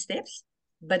baby steps,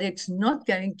 but it's not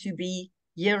going to be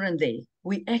here and there.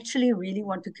 We actually really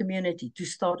want the community to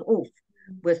start off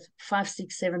with 5,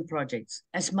 6, 7 projects,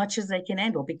 as much as they can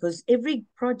handle, because every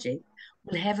project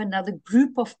will have another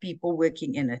group of people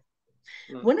working in it.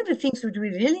 One of the things that we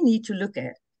really need to look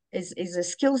at is a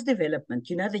skills development,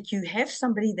 you know, that you have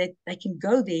somebody that they can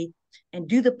go there and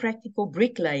do the practical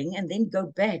bricklaying and then go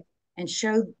back and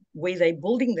show where they're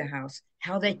building the house,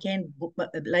 how they can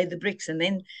lay the bricks, and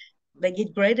then they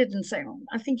get graded and say,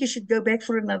 I think you should go back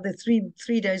for another 3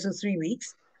 days or 3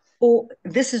 weeks, or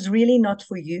this is really not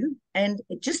for you, and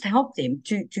just help them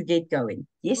to get going.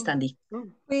 Yes, Thandi?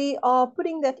 We are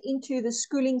putting that into the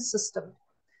schooling system.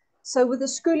 So with the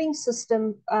schooling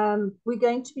system, we're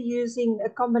going to be using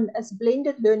a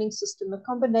blended learning system, a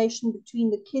combination between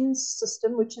the KINS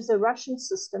system, which is a Russian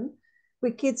system,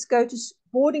 where kids go to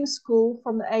boarding school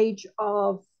from the age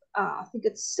of, I think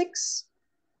it's 6,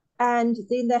 and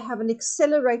then they have an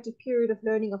accelerated period of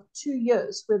learning of 2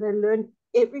 years where they learn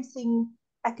everything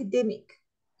academic.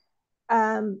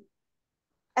 And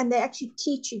they actually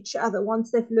teach each other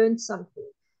once they've learned something.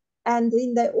 And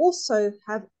then they also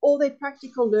have all their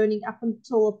practical learning up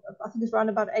until, I think it's around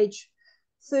about age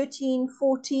 13,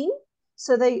 14.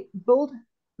 So they build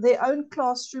their own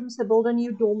classrooms, they build a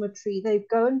new dormitory, they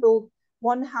go and build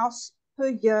one house per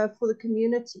year for the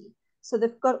community. So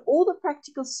they've got all the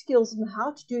practical skills on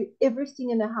how to do everything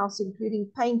in a house,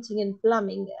 including painting and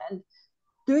plumbing and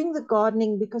doing the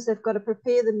gardening, because they've got to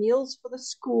prepare the meals for the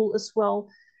school as well.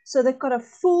 So they've got a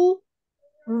full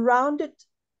rounded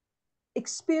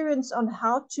experience on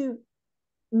how to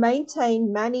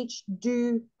maintain, manage,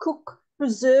 do, cook,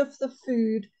 preserve the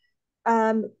food,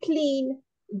 clean,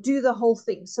 do the whole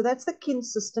thing. So that's the kin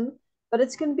system, but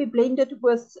it's going to be blended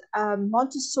with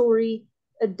Montessori,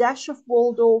 a dash of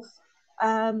Waldorf,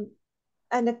 and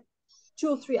 2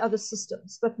 or 3 other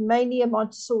systems, but mainly a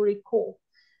Montessori core.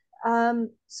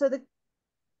 So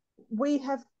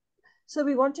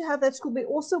we want to have that school. We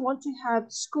also want to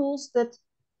have schools that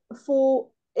for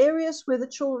areas where the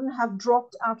children have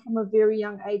dropped out from a very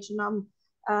young age, and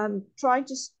I'm trying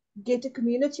to get a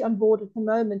community on board at the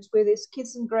moment where there's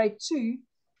kids in grade 2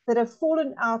 that have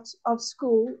fallen out of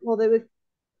school, well, they were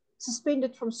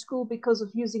suspended from school because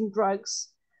of using drugs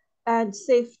and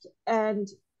theft and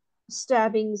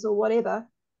stabbings or whatever,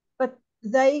 but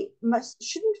they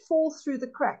shouldn't fall through the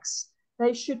cracks.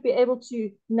 They should be able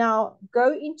to now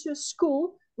go into a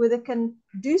school where they can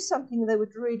do something they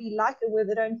would really like and where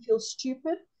they don't feel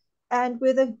stupid, and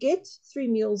where they get 3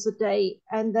 meals a day,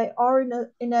 and they are in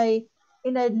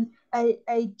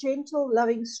a gentle,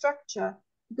 loving structure.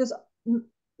 Because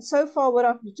so far what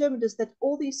I've determined is that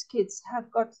all these kids have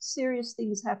got serious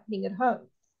things happening at home.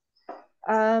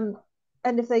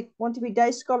 And if they want to be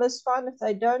day scholars, fine. If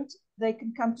they don't, they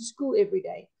can come to school every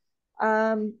day.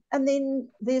 And then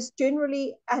there's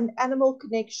generally an animal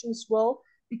connection as well,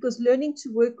 because learning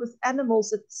to work with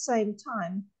animals at the same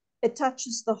time, it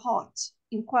touches the heart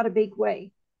in quite a big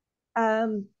way.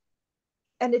 And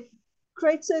it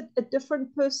creates a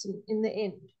different person in the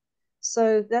end.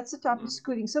 So that's the type of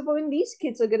schooling. So when these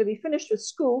kids are going to be finished with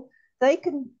school, they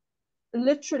can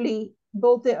literally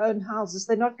build their own houses.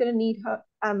 They're not going to need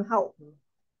help.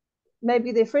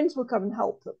 Maybe their friends will come and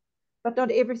help them, but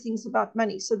not everything's about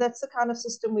money. So that's the kind of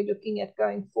system we're looking at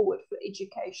going forward for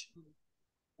education.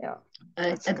 Yeah.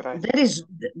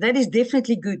 That is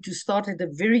definitely good to start at a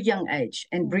very young age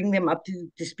and bring them up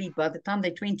to speed. By the time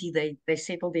they're 20, they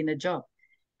settled in a job.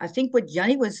 I think what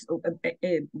Yanni was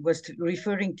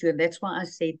referring to, and that's why I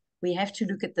said we have to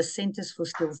look at the centers for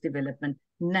skills development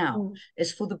now,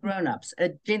 is for the grown-ups.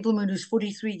 A gentleman who's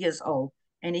 43 years old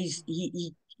and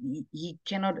he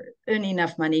cannot earn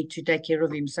enough money to take care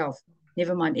of himself,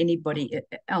 never mind anybody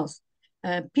else.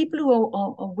 People who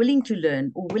are willing to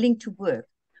learn or willing to work,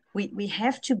 we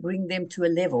have to bring them to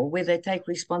a level where they take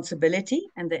responsibility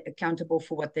and they're accountable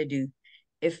for what they do.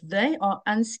 If they are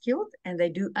unskilled and they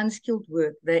do unskilled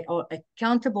work, they are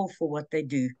accountable for what they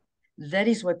do. That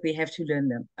is what we have to learn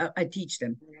them. I teach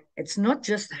them. It's not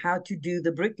just how to do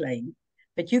the bricklaying,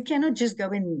 but you cannot just go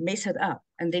and mess it up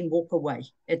and then walk away.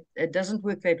 It doesn't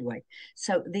work that way.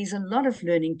 So there's a lot of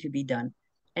learning to be done,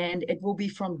 and it will be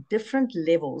from different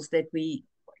levels that we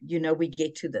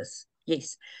get to this.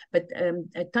 Yes, but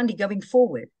Thandi, going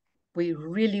forward, we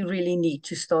really, really need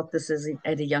to start this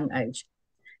at a young age.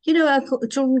 You know, our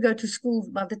children go to school.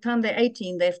 By the time they're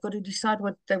 18, they've got to decide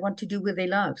what they want to do with their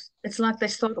lives. It's like they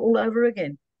start all over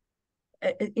again.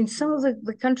 In some of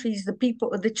the countries,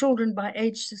 the children by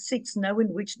age 6 know in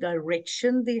which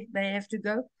direction they have to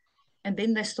go. And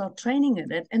then they start training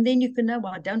in it. And then you can know,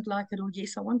 well, I don't like it, or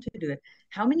yes, I want to do it.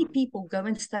 How many people go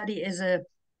and study as a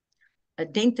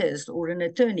dentist or an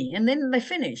attorney, and then they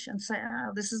finish and say,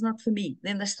 this is not for me.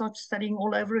 Then they start studying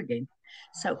all over again.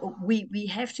 So we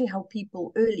have to help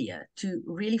people earlier to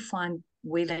really find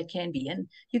where they can be. And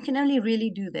you can only really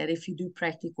do that if you do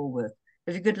practical work.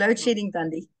 Have you got load shedding,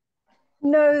 Thandi?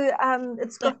 No,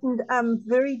 it's gotten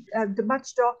very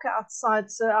much darker outside,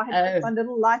 so I had my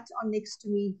little light on next to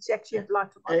me to actually have light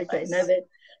on my face. No,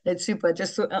 that's super.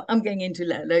 Just so I'm going into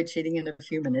load shedding in a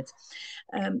few minutes.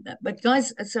 But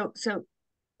guys, so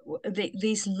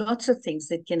there's lots of things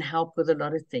that can help with a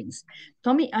lot of things.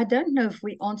 Tommy, I don't know if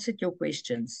we answered your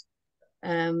questions.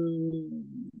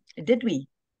 Did we?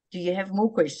 Do you have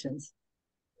more questions?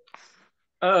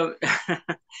 No,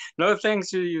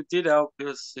 thanks. You did help.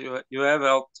 Yes, you have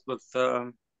helped with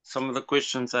some of the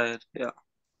questions I had. Yeah.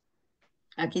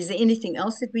 Okay, is there anything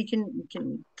else that we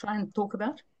can try and talk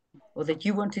about, or that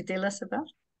you want to tell us about?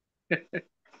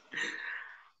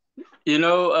 You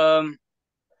know,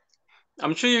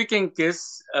 I'm sure you can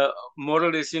guess more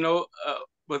or less,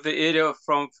 with the area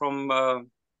from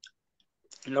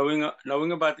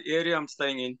knowing about the area I'm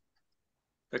staying in.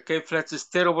 The Cape Flats is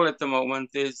terrible at the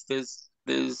moment. There's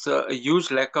a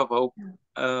huge lack of hope.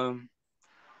 A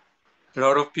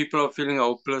lot of people are feeling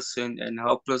hopeless and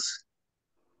helpless.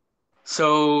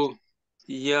 So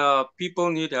yeah,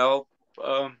 people need help.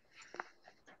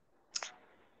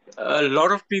 A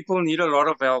lot of people need a lot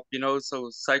of help, so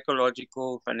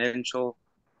psychological, financial.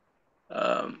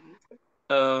 Um,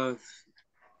 uh,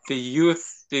 the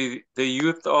youth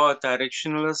are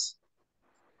directionless.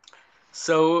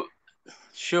 So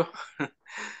sure,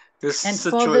 this And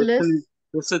fatherless.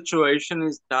 situation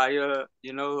is dire,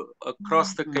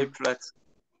 across the Cape Flats,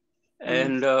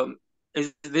 and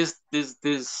there's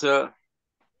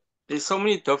so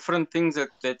many different things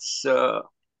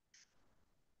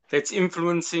that's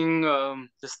influencing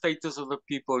the status of the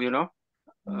people, the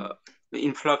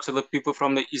influx of the people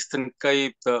from the Eastern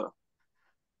Cape, the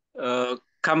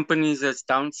companies that's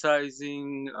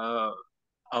downsizing,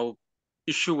 our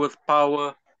issue with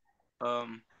power,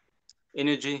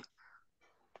 energy.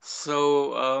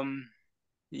 So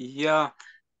yeah,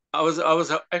 I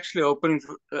was actually hoping.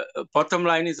 Bottom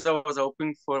line is, I was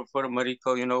hoping for a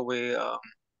miracle,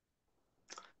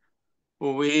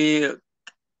 where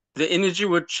the energy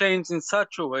would change in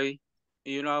such a way.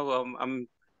 I'm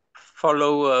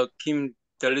follow Kim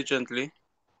diligently.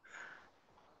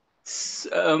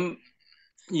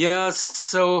 Yeah,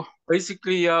 so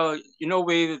basically, where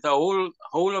the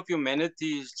whole of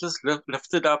humanity is just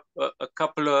lifted up a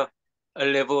couple of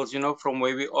levels, from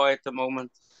where we are at the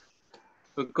moment.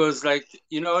 Because, like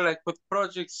with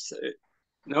projects,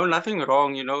 nothing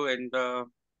wrong, and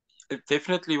it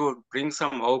definitely will bring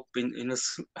some hope in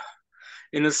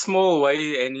a small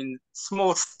way and in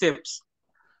small steps.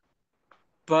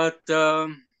 But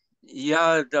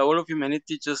yeah, the whole of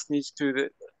humanity just needs to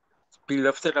be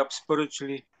lifted up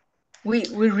spiritually. We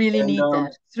really need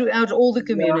that throughout all the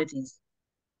communities.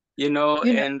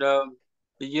 And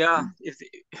yeah, if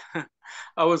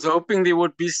I was hoping there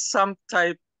would be some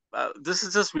type. This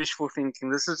is just wishful thinking.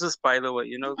 This is just, by the way,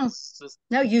 this is just.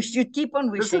 No, you should keep on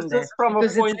wishing this is just from a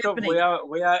point of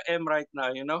where I am right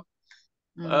now.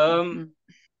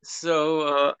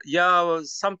 So yeah,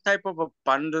 some type of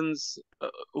abundance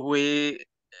where.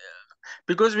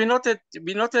 Because we're not at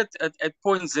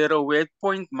 0.0, we're at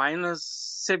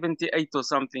 -78 or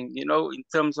something, in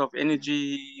terms of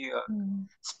energy,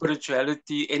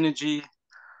 spirituality, energy.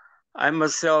 I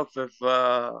myself have,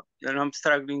 I'm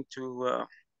struggling to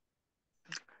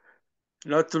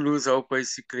not to lose hope,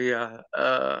 basically.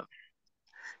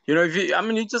 If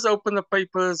you just open the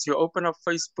papers, you open up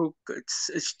Facebook, it's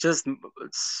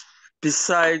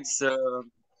besides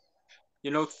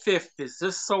theft. There's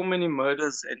just so many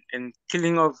murders and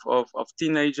killing of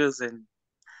teenagers and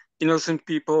innocent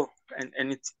people,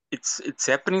 and it's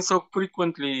happening so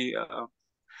frequently.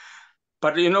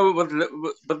 But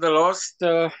with the last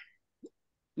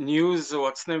news,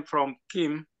 what's name from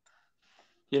Kim,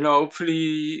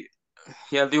 hopefully,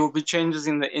 yeah, there will be changes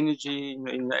in the energy,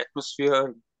 in the atmosphere,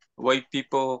 in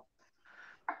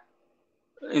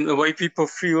the way people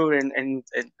feel and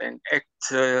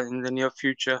act in the near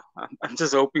future. I'm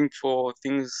just hoping for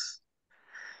things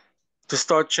to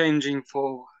start changing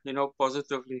for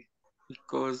positively,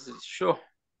 because sure,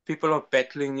 people are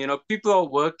battling. People are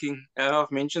working. I've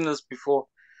mentioned this before.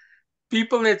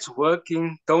 People that's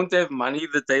working don't have money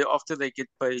the day after they get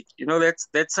paid.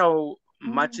 That's how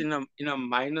much in a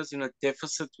minus, in a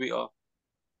deficit we are.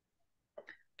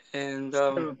 And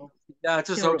yeah, I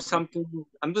just hope something.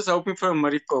 I'm just hoping for a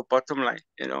miracle. Bottom line,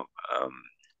 the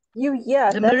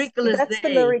miracle is that's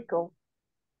there. The miracle.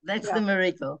 That's the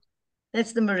miracle.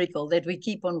 That's the miracle, that we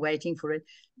keep on waiting for it.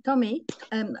 Tommy,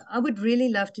 I would really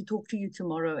love to talk to you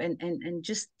tomorrow and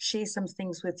just share some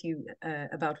things with you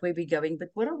about where we're going.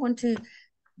 But what I want to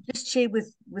just share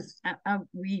with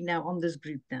we now on this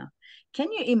group now, can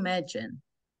you imagine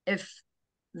if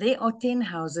there are 10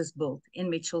 houses built in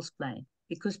Mitchell's Plain?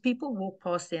 Because people walk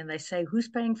past there and they say, who's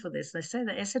paying for this? They say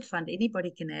the asset fund,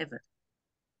 anybody can have it.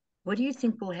 What do you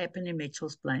think will happen in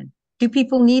Mitchell's Plain? Do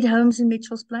people need homes in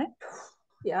Mitchell's Plain?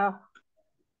 Yeah.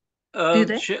 Do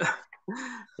they?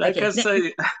 Like I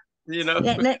say, I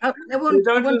want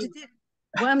to do,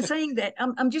 well, I'm saying that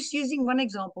I'm just using one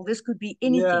example. This could be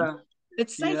anything. Yeah. But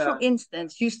say, for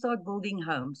instance, you start building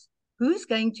homes. Who's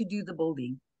going to do the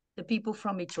building? The people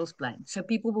from Mitchell's Plain. So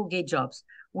people will get jobs.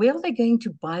 Where are they going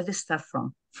to buy the stuff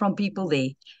from? From people there.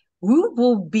 Who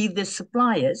will be the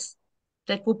suppliers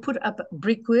that will put up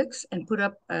brickworks and put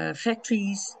up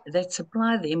factories that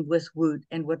supply them with wood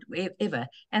and whatever,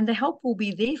 and the help will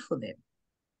be there for them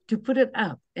to put it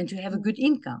up and to have a good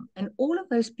income. And all of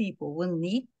those people will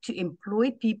need to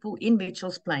employ people in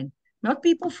Mitchell's Plain, not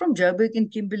people from Joburg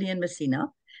and Kimberley and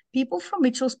Messina. People from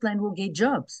Mitchell's Plain will get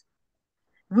jobs.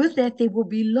 With that, there will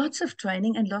be lots of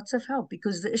training and lots of help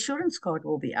because the assurance card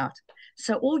will be out.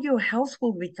 So all your health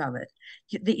will be covered.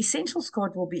 The essentials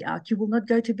card will be out. You will not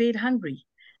go to bed hungry.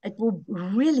 It will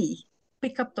really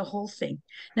pick up the whole thing.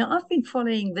 Now, I've been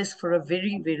following this for a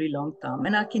very, very long time,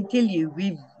 and I can tell you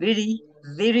we're very,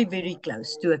 very, very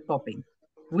close to it popping.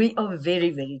 We are very,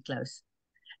 very close.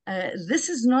 This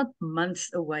is not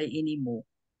months away anymore.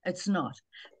 It's not.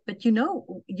 But you know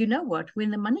what?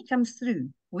 When the money comes through,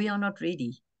 we are not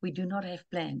ready. We do not have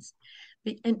plans.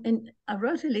 And I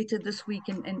wrote a letter this week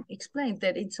and explained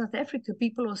that in South Africa,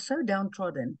 people are so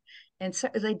downtrodden, and so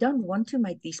they don't want to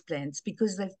make these plans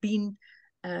because they've been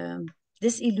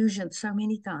disillusioned so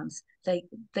many times. They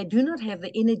do not have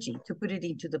the energy to put it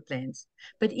into the plans.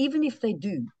 But even if they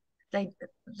do, they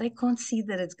can't see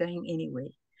that it's going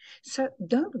anywhere. So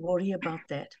don't worry about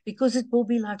that because it will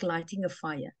be like lighting a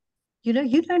fire. You know,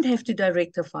 you don't have to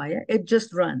direct a fire. It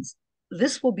just runs.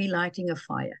 This will be lighting a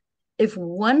fire. If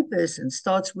one person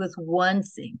starts with one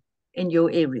thing in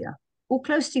your area or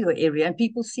close to your area and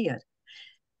people see it,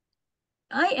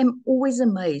 I am always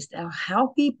amazed at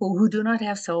how people who do not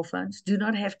have cell phones, do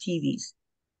not have TVs,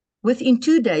 within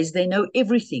 2 days, they know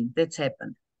everything that's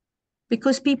happened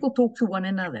because people talk to one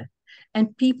another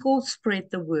and people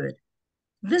spread the word.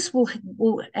 This will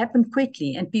happen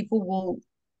quickly, and people will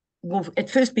at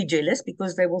first be jealous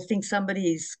because they will think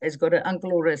somebody has got an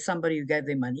uncle or somebody who gave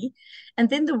them money, and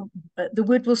then the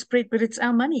word will spread. But it's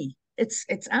our money; it's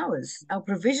ours. Our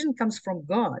provision comes from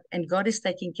God, and God is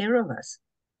taking care of us.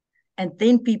 And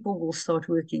then people will start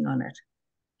working on it,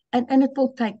 and it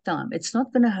will take time. It's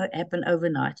not going to happen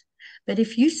overnight. But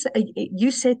if you said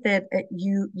that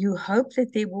you hope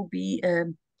that there will be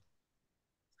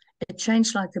a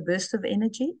change like a burst of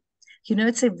energy. You know,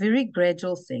 it's a very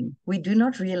gradual thing. We do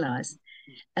not realize.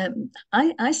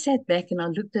 I sat back and I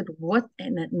looked at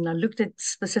and I looked at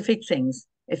specific things.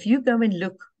 If you go and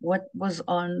look what was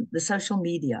on the social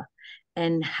media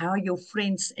and how your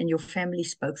friends and your family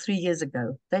spoke 3 years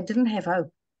ago, they didn't have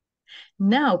hope.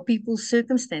 Now people's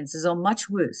circumstances are much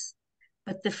worse,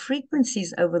 but the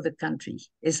frequencies over the country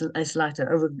is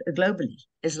lighter, over globally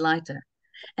is lighter.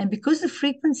 And because the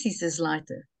frequencies is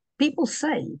lighter, people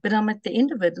say, but I'm at the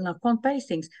end of it and I can't pay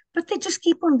things, but they just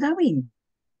keep on going.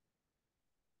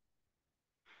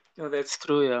 No, that's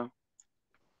true, yeah.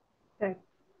 Okay.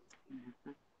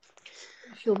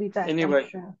 She'll be back, Anyway. I'm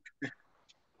sure.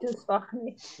 Just wacht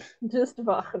net. Just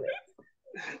wacht net.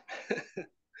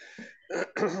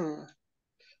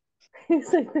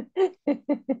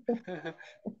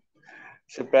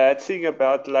 It's a bad thing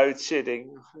about load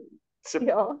shedding.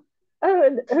 Yeah. Oh,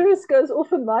 and hers goes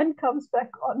off and mine comes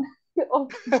back on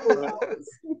after 4 hours.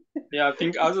 Yeah, I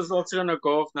think ours is also gonna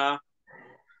go off now.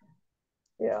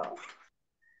 Yeah.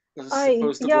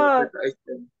 Yeah.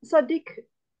 Sadiq,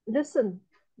 listen,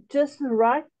 just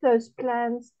write those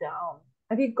plans down.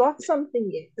 Have you got something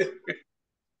yet?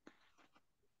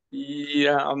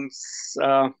 Yeah,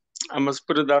 I must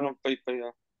put it down on paper,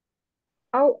 yeah.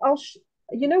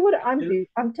 You know what I'm doing?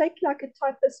 I'm taking like a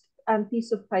typist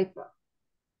piece of paper.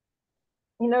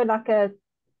 You know, like a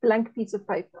blank piece of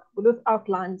paper with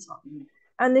outlines on.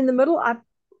 And in the middle, I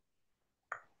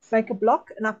make a block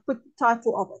and I put the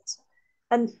title of it.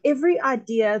 And every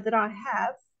idea that I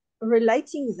have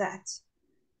relating that,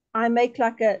 I make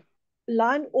like a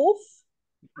line off.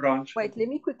 Branch. Wait, let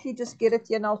me quickly just get it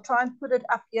here and I'll try and put it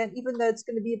up here. And even though it's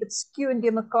going to be a bit skew and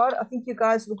democard, I think you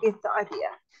guys will get the idea.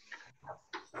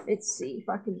 Let's see if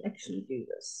I can actually do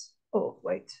this. Oh,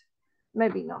 wait,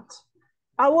 maybe not.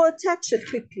 I will attach it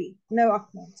quickly. No, I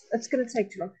can't. It's going to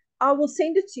take too long. I will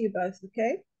send it to you both,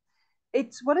 okay?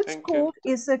 It's what it's called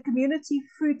is a community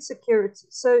food security.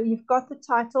 So you've got the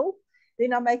title,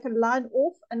 then I make a line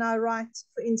off and I write,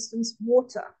 for instance,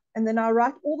 water. And then I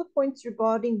write all the points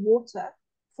regarding water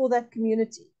for that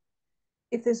community.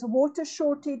 If there's a water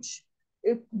shortage,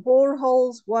 if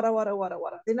boreholes, wada.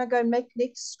 Then I go and make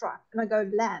next stripe and I go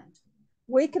land.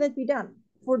 Where can it be done?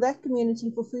 For that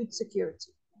community for food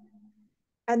security.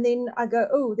 And then I go,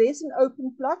 oh, there's an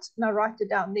open plot, and I write it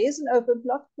down. There's an open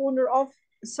plot, corner of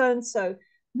so-and-so,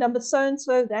 number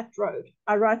so-and-so, that road.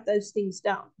 I write those things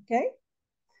down, okay?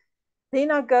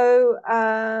 Then I go,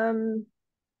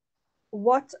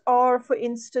 what are, for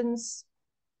instance,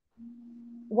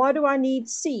 why do I need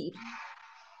seed?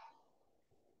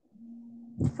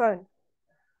 phone.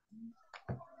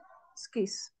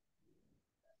 Excuse.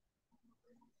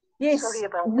 Yes, Sorry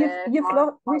about you've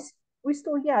that. lost. We're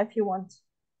still here if you want.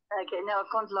 Okay, no, I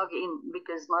can't log in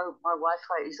because my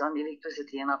Wi-Fi is on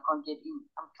electricity and I can't get in.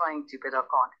 I'm trying to, but I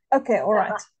can't. Okay, all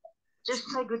right. Just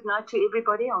say good night to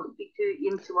everybody. I'll speak to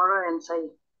him tomorrow and say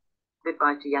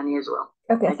goodbye to Yanni as well.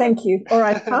 Okay, thank you. All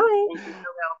right, bye. Thank you so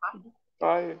well.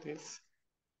 Bye, Eunice.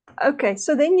 Okay,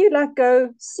 so then you like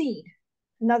go seed,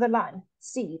 another line,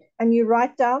 seed, and you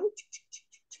write down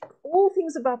all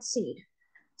things about seed.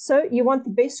 So you want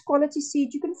the best quality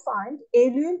seed you can find,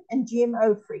 heirloom and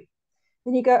GMO free.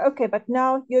 Then you go, okay, but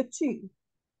now year 2,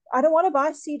 I don't want to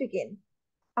buy seed again.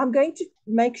 I'm going to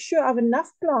make sure I have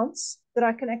enough plants that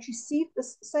I can actually save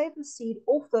the seed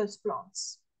off those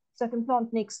plants so I can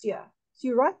plant next year. So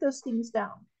you write those things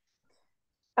down.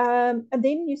 And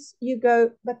then you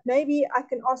go, but maybe I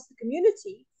can ask the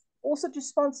community also to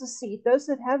sponsor seed, those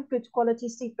that have good quality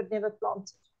seed but never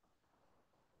planted.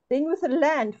 Then with the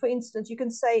land, for instance, you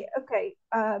can say, okay,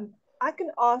 I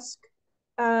can ask,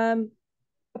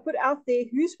 put out there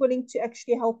who's willing to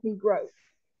actually help me grow.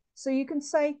 So you can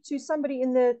say to somebody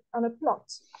on a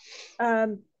plot,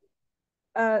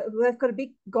 they've got a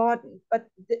big garden, but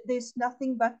there's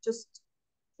nothing but just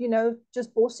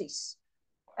bosses.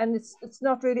 And it's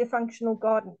not really a functional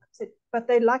garden, but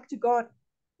they like to garden.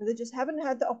 They just haven't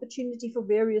had the opportunity for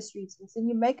various reasons. And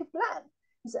you make a plan.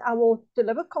 You say, I will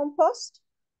deliver compost.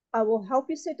 I will help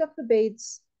you set up the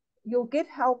beds. You'll get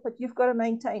help, but you've got to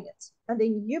maintain it. And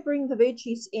then you bring the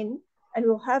veggies in, and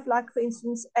we'll have, like, for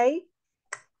instance, a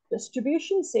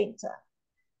distribution center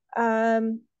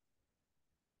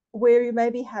where you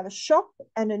maybe have a shop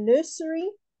and a nursery,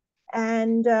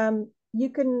 and you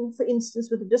can, for instance,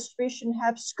 with the distribution,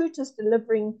 have scooters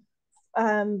delivering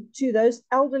to those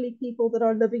elderly people that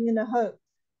are living in a home,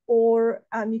 or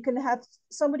you can have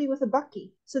somebody with a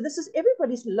bakkie. So this is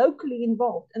everybody's locally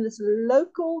involved, and this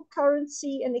local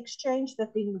currency and exchange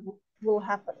that then will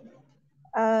happen.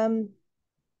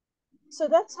 So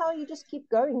that's how you just keep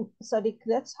going, Sadiq.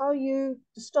 That's how you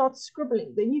start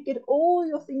scribbling. Then you get all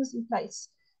your things in place,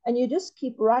 and you just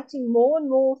keep writing more and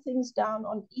more things down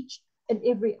on each and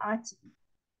every item,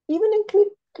 even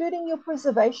including your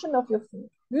preservation of your food.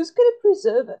 Who's going to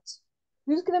preserve it?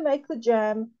 Who's going to make the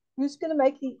jam? Who's going to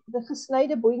make the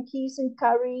gesnede boentjies and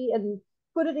curry and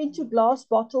put it into glass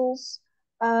bottles?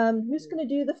 Who's going to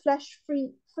do the flash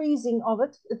freezing of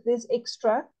it if there's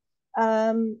extra?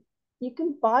 You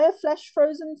can buy a flash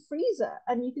frozen freezer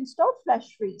and you can start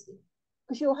flash freezing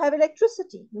because you'll have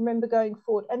electricity, remember, going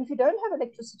forward. And if you don't have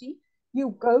electricity,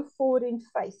 you go forward in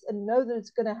faith and know that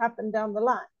it's going to happen down the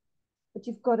line. But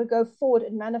you've got to go forward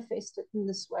and manifest it in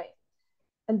this way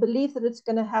and believe that it's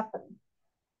going to happen.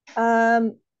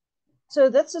 So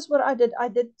that's just what I did. I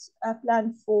did a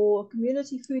plan for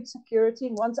community food security.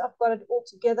 And once I've got it all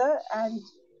together and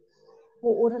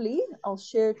more orderly, I'll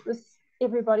share it with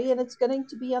everybody. And it's going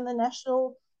to be on the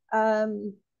national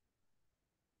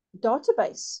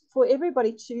database for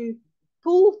everybody to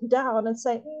pull down and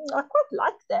say, I quite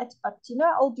like that, but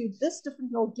I'll do this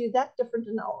different and I'll do that different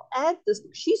and I'll add this.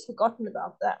 She's forgotten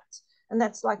about that. And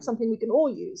that's like something we can all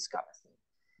use, kind of thing.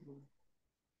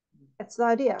 That's the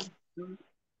idea.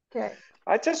 Okay.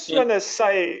 I just want to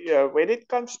say, when it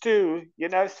comes to,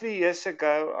 3 years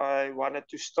ago, I wanted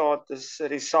to start this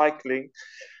recycling.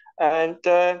 And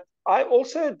I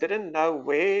also didn't know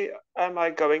where am I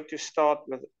going to start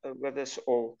with this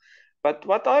all. But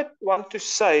what I want to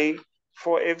say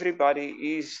for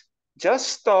everybody is just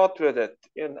start with it.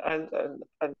 And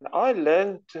I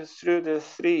learned through the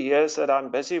 3 years that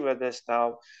I'm busy with this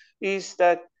now, is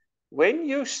that when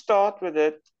you start with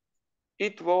it,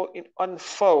 it will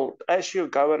unfold as you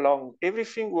go along.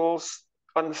 Everything will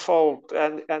unfold,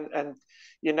 and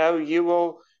you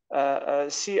will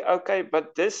see, okay,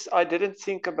 but this, I didn't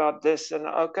think about this, and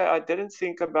okay, I didn't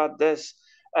think about this.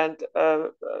 And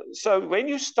so when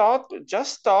you start,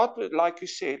 just start with, like you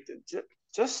said,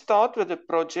 just start with a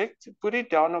project, put it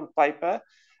down on paper,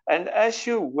 and as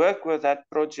you work with that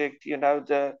project,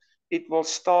 it will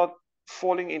start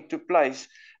falling into place.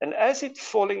 And as it's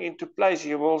falling into place,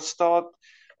 you will start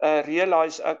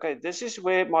realize, okay, this is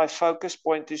where my focus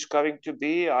point is going to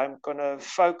be. I'm going to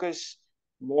focus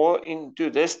more into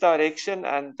this direction,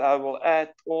 and I will add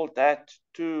all that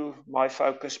to my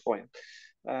focus point.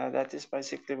 That is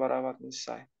basically what I want to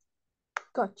say.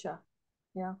 Gotcha.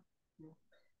 Yeah.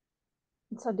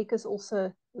 And Sadiq has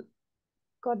also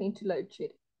gone into load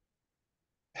shedding.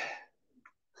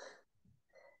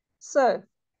 So,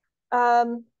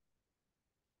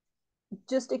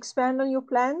 just expand on your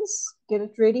plans, get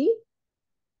it ready,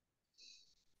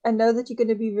 and know that you're going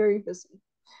to be very busy.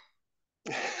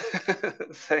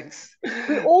 Thanks.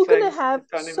 We're all going to Thanks,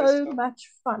 have so ThandiMichelle. much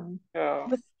fun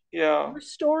with Yeah.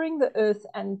 restoring the earth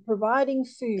and providing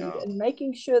food and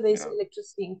making sure there's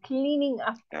electricity and cleaning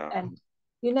up and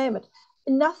you name it.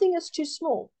 And nothing is too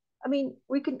small. I mean,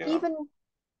 we can even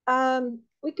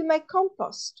we can make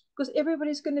compost because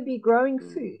everybody's going to be growing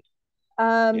food.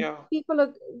 People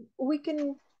are, we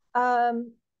can, I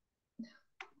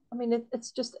mean,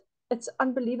 it's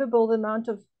unbelievable the amount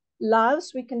of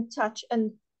lives we can touch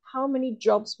and how many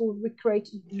jobs will be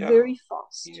created very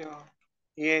fast.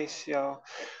 Yes,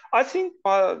 I think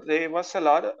there was a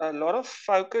lot of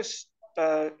focus,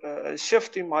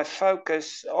 shift in my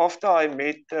focus after I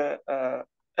met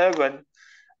Erwin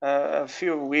a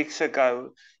few weeks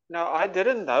ago. Now, I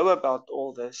didn't know about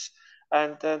all this,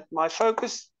 and my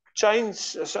focus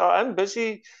changed. So I'm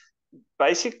busy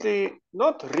basically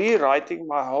not rewriting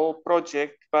my whole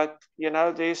project, but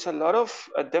there's a lot of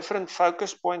different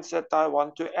focus points that I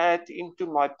want to add into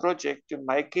my project to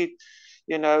make it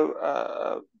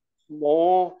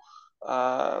more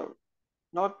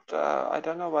not I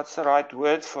don't know what's the right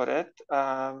word for it,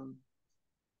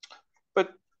 but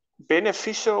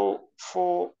beneficial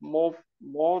for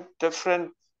more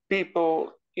different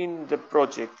people in the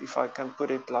project, if I can put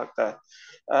it like that,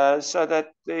 so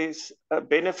that there's a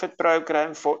benefit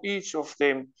program for each of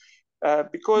them,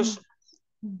 because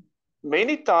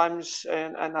many times,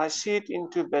 and I see it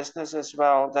into business as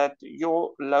well, that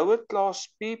your lower class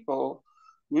people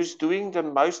who's doing the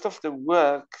most of the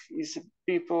work is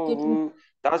people who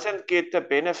doesn't get the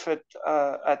benefit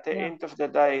at the end of the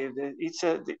day.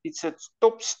 It's a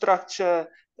top structure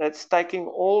that's taking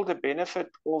all the benefit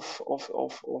of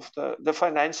the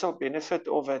financial benefit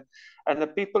of it, and the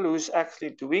people who's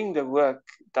actually doing the work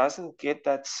doesn't get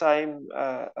that same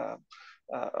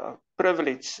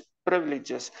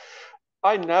privileges.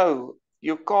 I know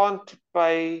you can't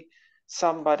pay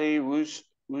somebody who's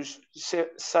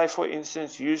say for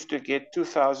instance used to get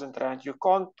 2,000 rand. You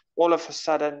can't all of a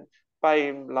sudden pay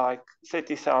him like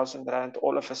 30,000 rand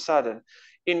all of a sudden.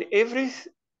 In every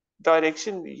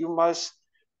direction, you must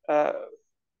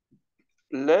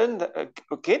learn,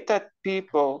 get that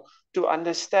people to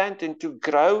understand and to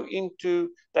grow into.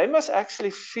 They must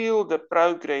actually feel the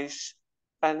progress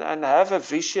and have a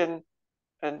vision.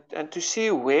 And to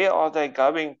see where are they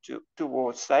going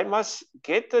towards. They must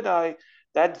get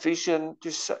that vision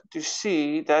to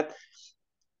see that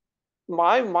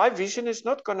my vision is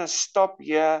not going to stop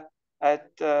here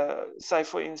at say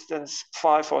for instance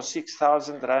 5,000 or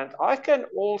 6,000 rand. I can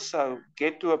also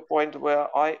get to a point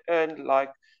where I earn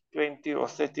like 20 or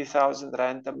 30,000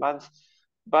 rand a month,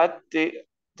 but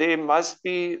they must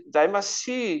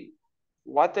see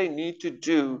what they need to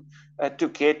do to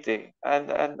get there.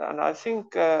 And I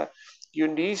think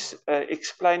Eunice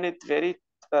explained it very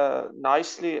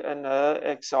nicely in her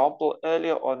example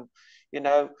earlier on,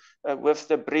 with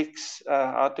the bricks,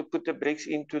 how to put the bricks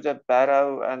into the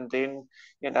barrow, and then,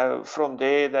 from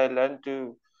there they learn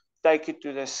to take it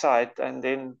to the site and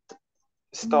then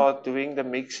start doing the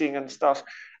mixing and stuff.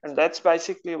 And that's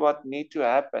basically what needs to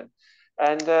happen.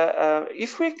 And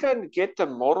if we can get the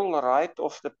moral right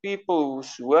of the people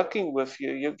who's working with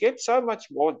you, you get so much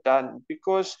more done,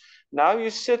 because now you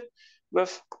sit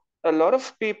with a lot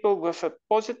of people with a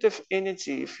positive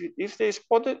energy. If there's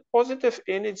positive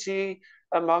energy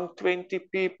among 20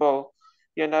 people,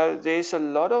 there's a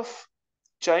lot of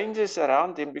changes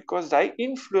around them, because they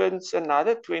influence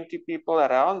another 20 people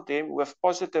around them with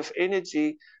positive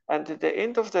energy. And at the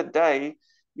end of the day,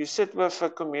 you sit with a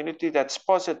community that's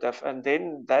positive, and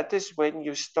then that is when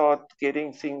you start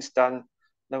getting things done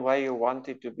the way you want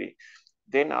it to be.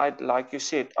 Then, like you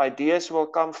said, ideas will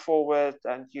come forward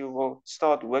and you will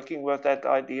start working with that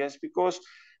ideas, because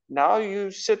now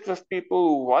you sit with people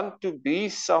who want to be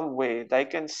somewhere. They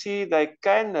can see they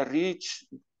can reach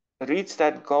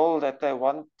that goal that they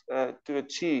want to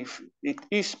achieve. It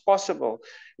is possible.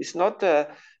 It's not a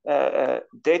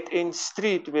dead-end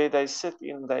street where they sit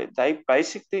in. They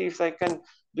basically, if they can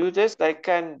do this, they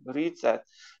can reach that.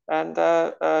 And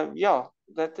yeah,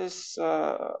 that is,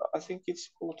 I think it's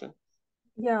important.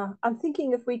 Yeah, I'm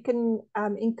thinking if we can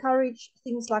encourage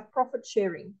things like profit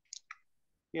sharing.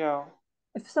 Yeah.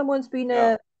 If someone's been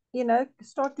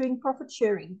start doing profit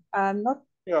sharing.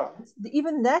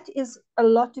 Even that is a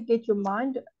lot to get your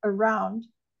mind around,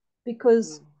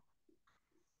 because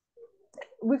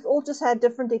we've all just had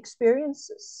different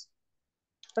experiences.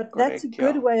 But that's a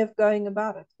good way of going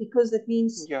about it, because it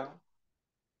means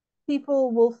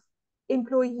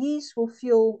employees will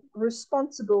feel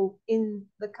responsible in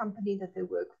the company that they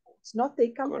work for. It's not their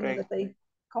company that they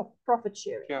profit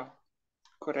sharing. Yeah,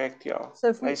 correct. Yeah. So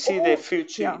if I see their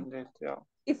future in it. Yeah.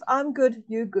 if I'm good,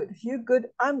 you're good. If you're good,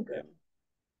 I'm good.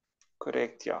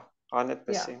 Correct, yeah.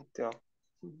 100%, yeah.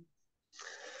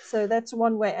 So that's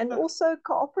one way. And also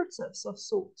cooperatives of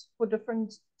sort for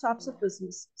different types of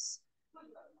businesses.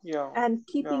 Yeah. And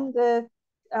keeping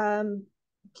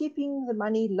keeping the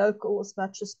money local as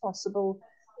much as possible,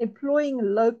 employing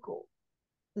local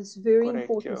is very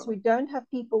important. So we don't have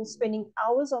people spending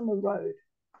hours on the road,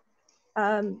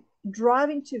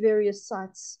 driving to various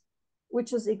sites,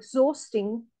 which is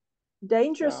exhausting,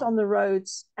 dangerous on the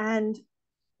roads, and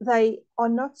they are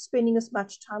not spending as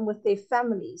much time with their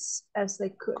families as they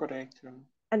could. Correct.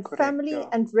 And family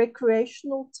and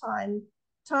recreational time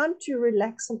to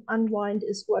relax and unwind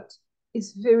is what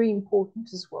is very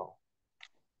important as well.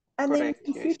 And then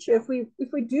in future, if we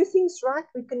do things right,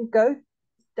 we can go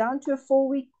down to a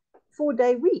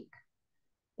 4-day week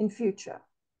in future.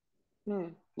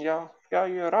 Yeah,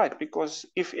 you're right. Because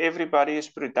if everybody is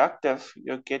productive,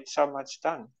 you get so much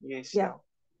done. Yes. Yeah.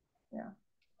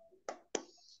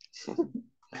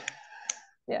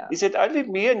 Is it only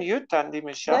me and you,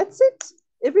 ThandiMichelle? That's it.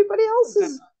 Everybody else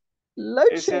is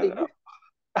load shedding.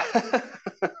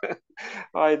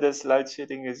 Oh, this load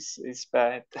shedding is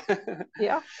bad.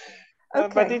 Yeah.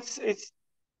 Okay.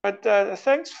 But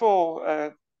thanks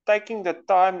for taking the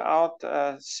time out,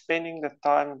 spending the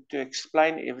time to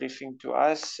explain everything to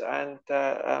us. And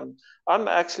I'm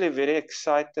actually very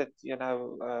excited,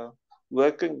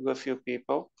 working with you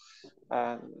people.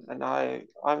 And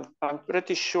I'm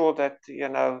pretty sure that,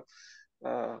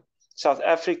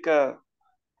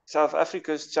 South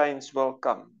Africa's change will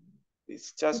come.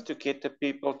 It's just to get the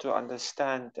people to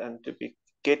understand and to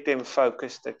get them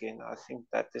focused again. I think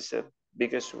that is the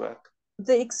biggest work.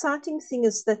 The exciting thing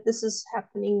is that this is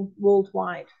happening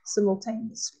worldwide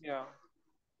simultaneously.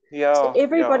 So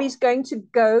everybody's going to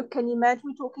go. Can you imagine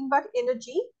we're talking about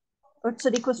energy? What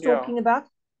Sadiq was talking about?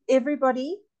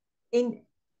 Everybody in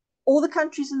all the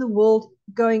countries in the world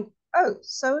going, oh,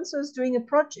 so-and-so is doing a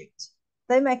project.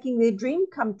 They're making their dream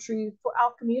come true for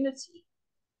our community.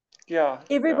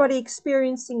 Everybody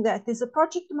experiencing that. There's a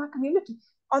project in my community.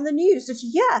 On the news, there's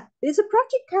a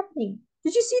project happening.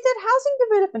 Did you see that housing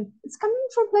development? It's coming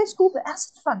from a place called the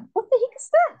Asset Fund. What the heck is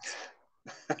that?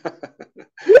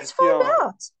 Let's find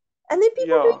out. And then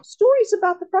people doing stories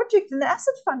about the project and the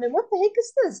Asset Fund and what the heck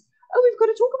is this? Oh, we've got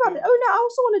to talk about it. Oh, no, I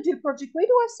also want to do a project. Where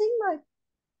do I send my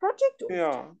project off?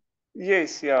 And then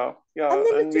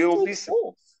it just takes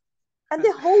off. And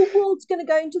the whole world's going to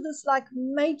go into this like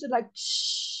major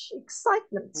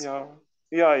excitement.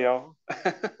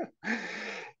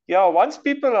 Once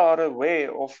people are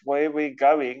aware of where we're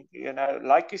going,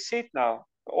 like you said now,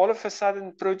 all of a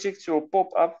sudden projects will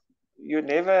pop up you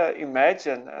never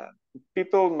imagine.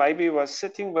 People maybe were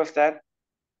sitting with that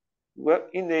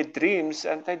in their dreams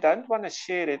and they don't want to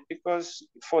share it because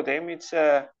for them it's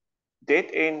a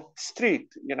dead-end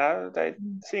street. They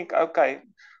think, okay,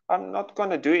 I'm not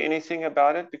going to do anything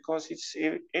about it because it's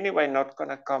anyway not going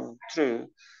to come true.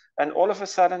 And all of a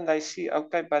sudden they see,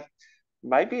 okay, but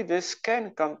maybe this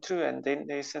can come true, and then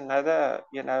there's another,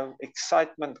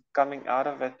 excitement coming out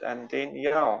of it, and then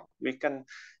we can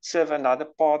serve another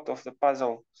part of the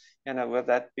puzzle, with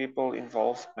that people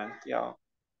involvement.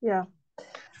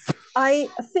 I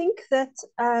think that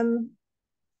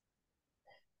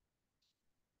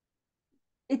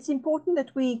it's important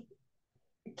that we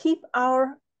keep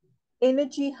our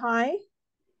energy high,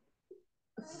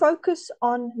 focus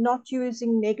on not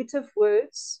using negative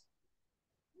words,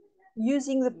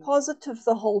 using the positive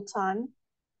the whole time.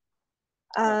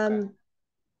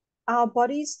 Our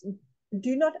bodies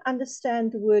do not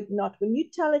understand the word not. When you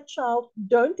tell a child,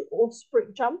 don't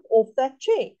jump off that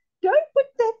chair, don't put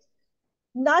that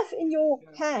knife in your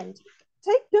hand,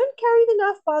 don't carry the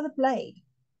knife by the blade.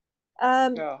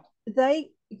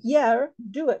 They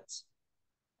do it.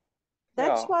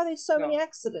 That's why there's so many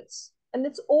accidents, and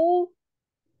it's all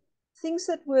things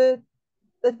that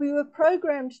we were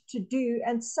programmed to do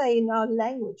and say in our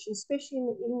language, especially in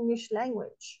the English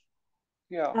language.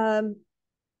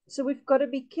 So we've got to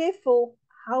be careful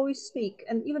how we speak,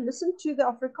 and even listen to the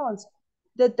Afrikaans.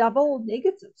 The double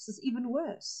negatives is even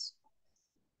worse.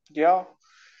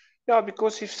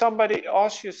 Because if somebody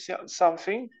asks you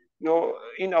something, you're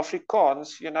in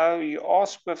Afrikaans, you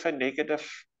ask with a negative,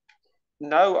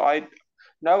 no, I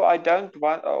don't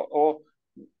want, or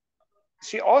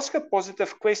she asks a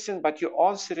positive question, but you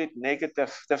answer it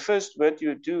negative. The first word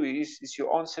you do is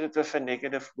you answer it with a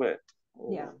negative word.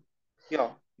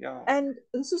 And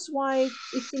this is why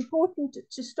it's important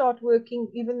to start working,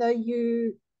 even though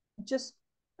you just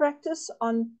practice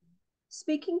on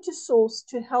speaking to source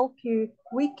to help you.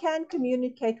 We can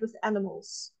communicate with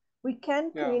animals. We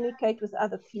can communicate with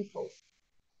other people.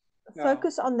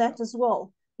 focus on that as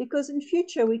well, because in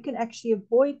future we can actually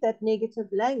avoid that negative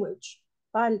language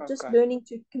by just learning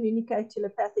to communicate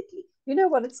telepathically. You know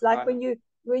what it's like when you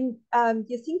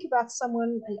think about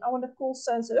someone and I want to call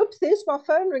so and so, oops, there's my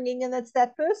phone ringing and it's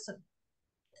that person.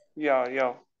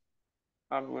 Yeah,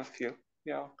 I'm with you.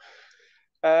 Yeah.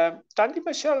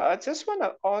 ThandiMichelle, I just want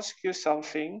to ask you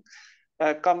something.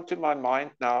 Come to my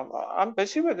mind now. I'm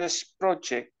busy with this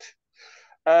project.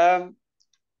 I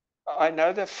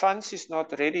know the funds is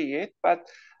not ready yet, but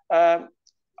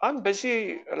I'm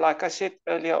busy, like I said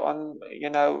earlier on,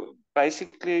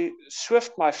 basically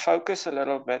shift my focus a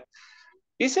little bit.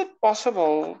 Is it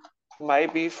possible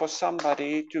maybe for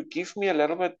somebody to give me a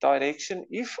little bit direction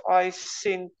if I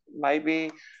send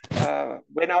maybe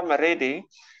when I'm ready,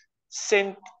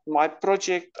 send my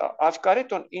project, I've got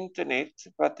it on internet,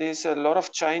 but there's a lot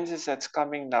of changes that's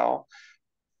coming now,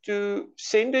 to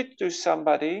send it to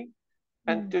somebody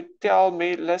and to tell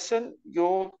me, listen,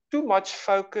 you're too much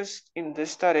focused in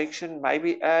this direction,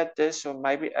 maybe add this or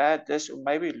maybe add this or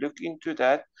maybe look into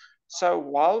that. So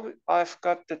while I've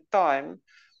got the time,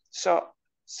 so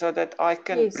that I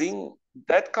can bring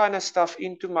that kind of stuff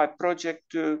into my project,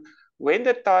 to when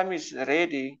the time is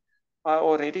ready, I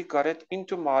already got it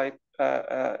into my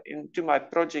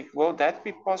project. Will that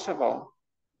be possible?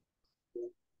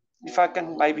 If I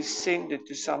can maybe send it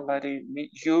to somebody,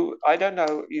 I don't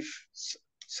know if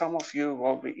some of you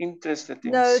will be interested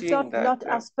in seeing that. No, it's not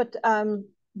us, but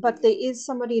there is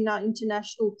somebody in our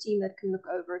international team that can look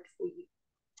over it for you.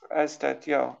 As that,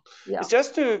 yeah. It's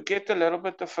just to get a little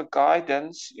bit of a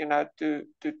guidance, to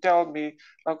tell me,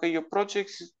 okay, your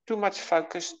project is too much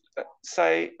focused,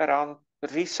 say, around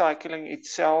recycling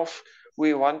itself.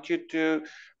 We want you to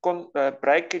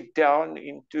break it down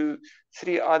into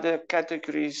 3 other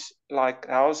categories, like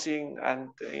housing and,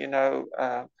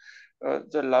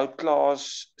 the low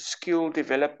class skill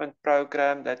development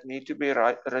program that need to be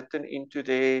written into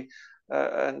there.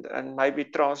 And maybe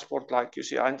transport, like you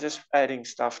see, I'm just adding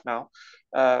stuff now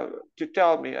to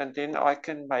tell me, and then I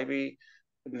can maybe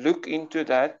look into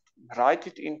that, write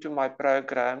it into my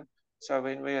program, so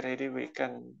when we're ready, we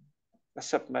can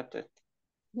submit it.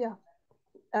 Yeah.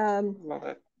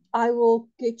 I will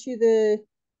get you the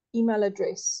email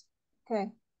address. Okay.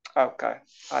 Okay.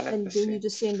 100%. And then you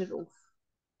just send it off.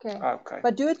 Okay. Okay.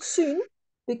 But do it soon,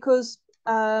 because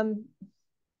try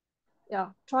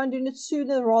and do it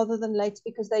sooner rather than later,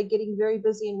 because they're getting very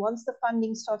busy, and once the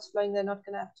funding starts flowing, they're not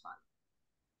going to have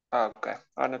time. Okay,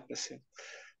 100%.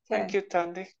 Thank you,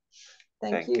 Thandi.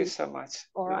 Thank you so much.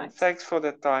 All right. Thanks for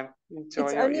the time. Enjoy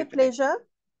it's your only evening. A pleasure.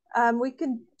 We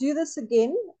can do this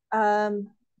again,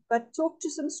 but talk to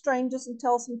some strangers and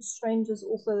tell some strangers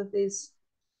also that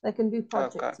they can do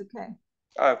projects.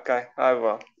 Okay, I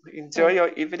will. Enjoy your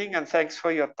evening, and thanks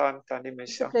for your time, ThandiMichelle.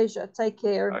 It's a pleasure. Take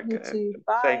care. Okay. You too.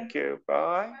 Bye. Thank you.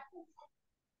 Bye.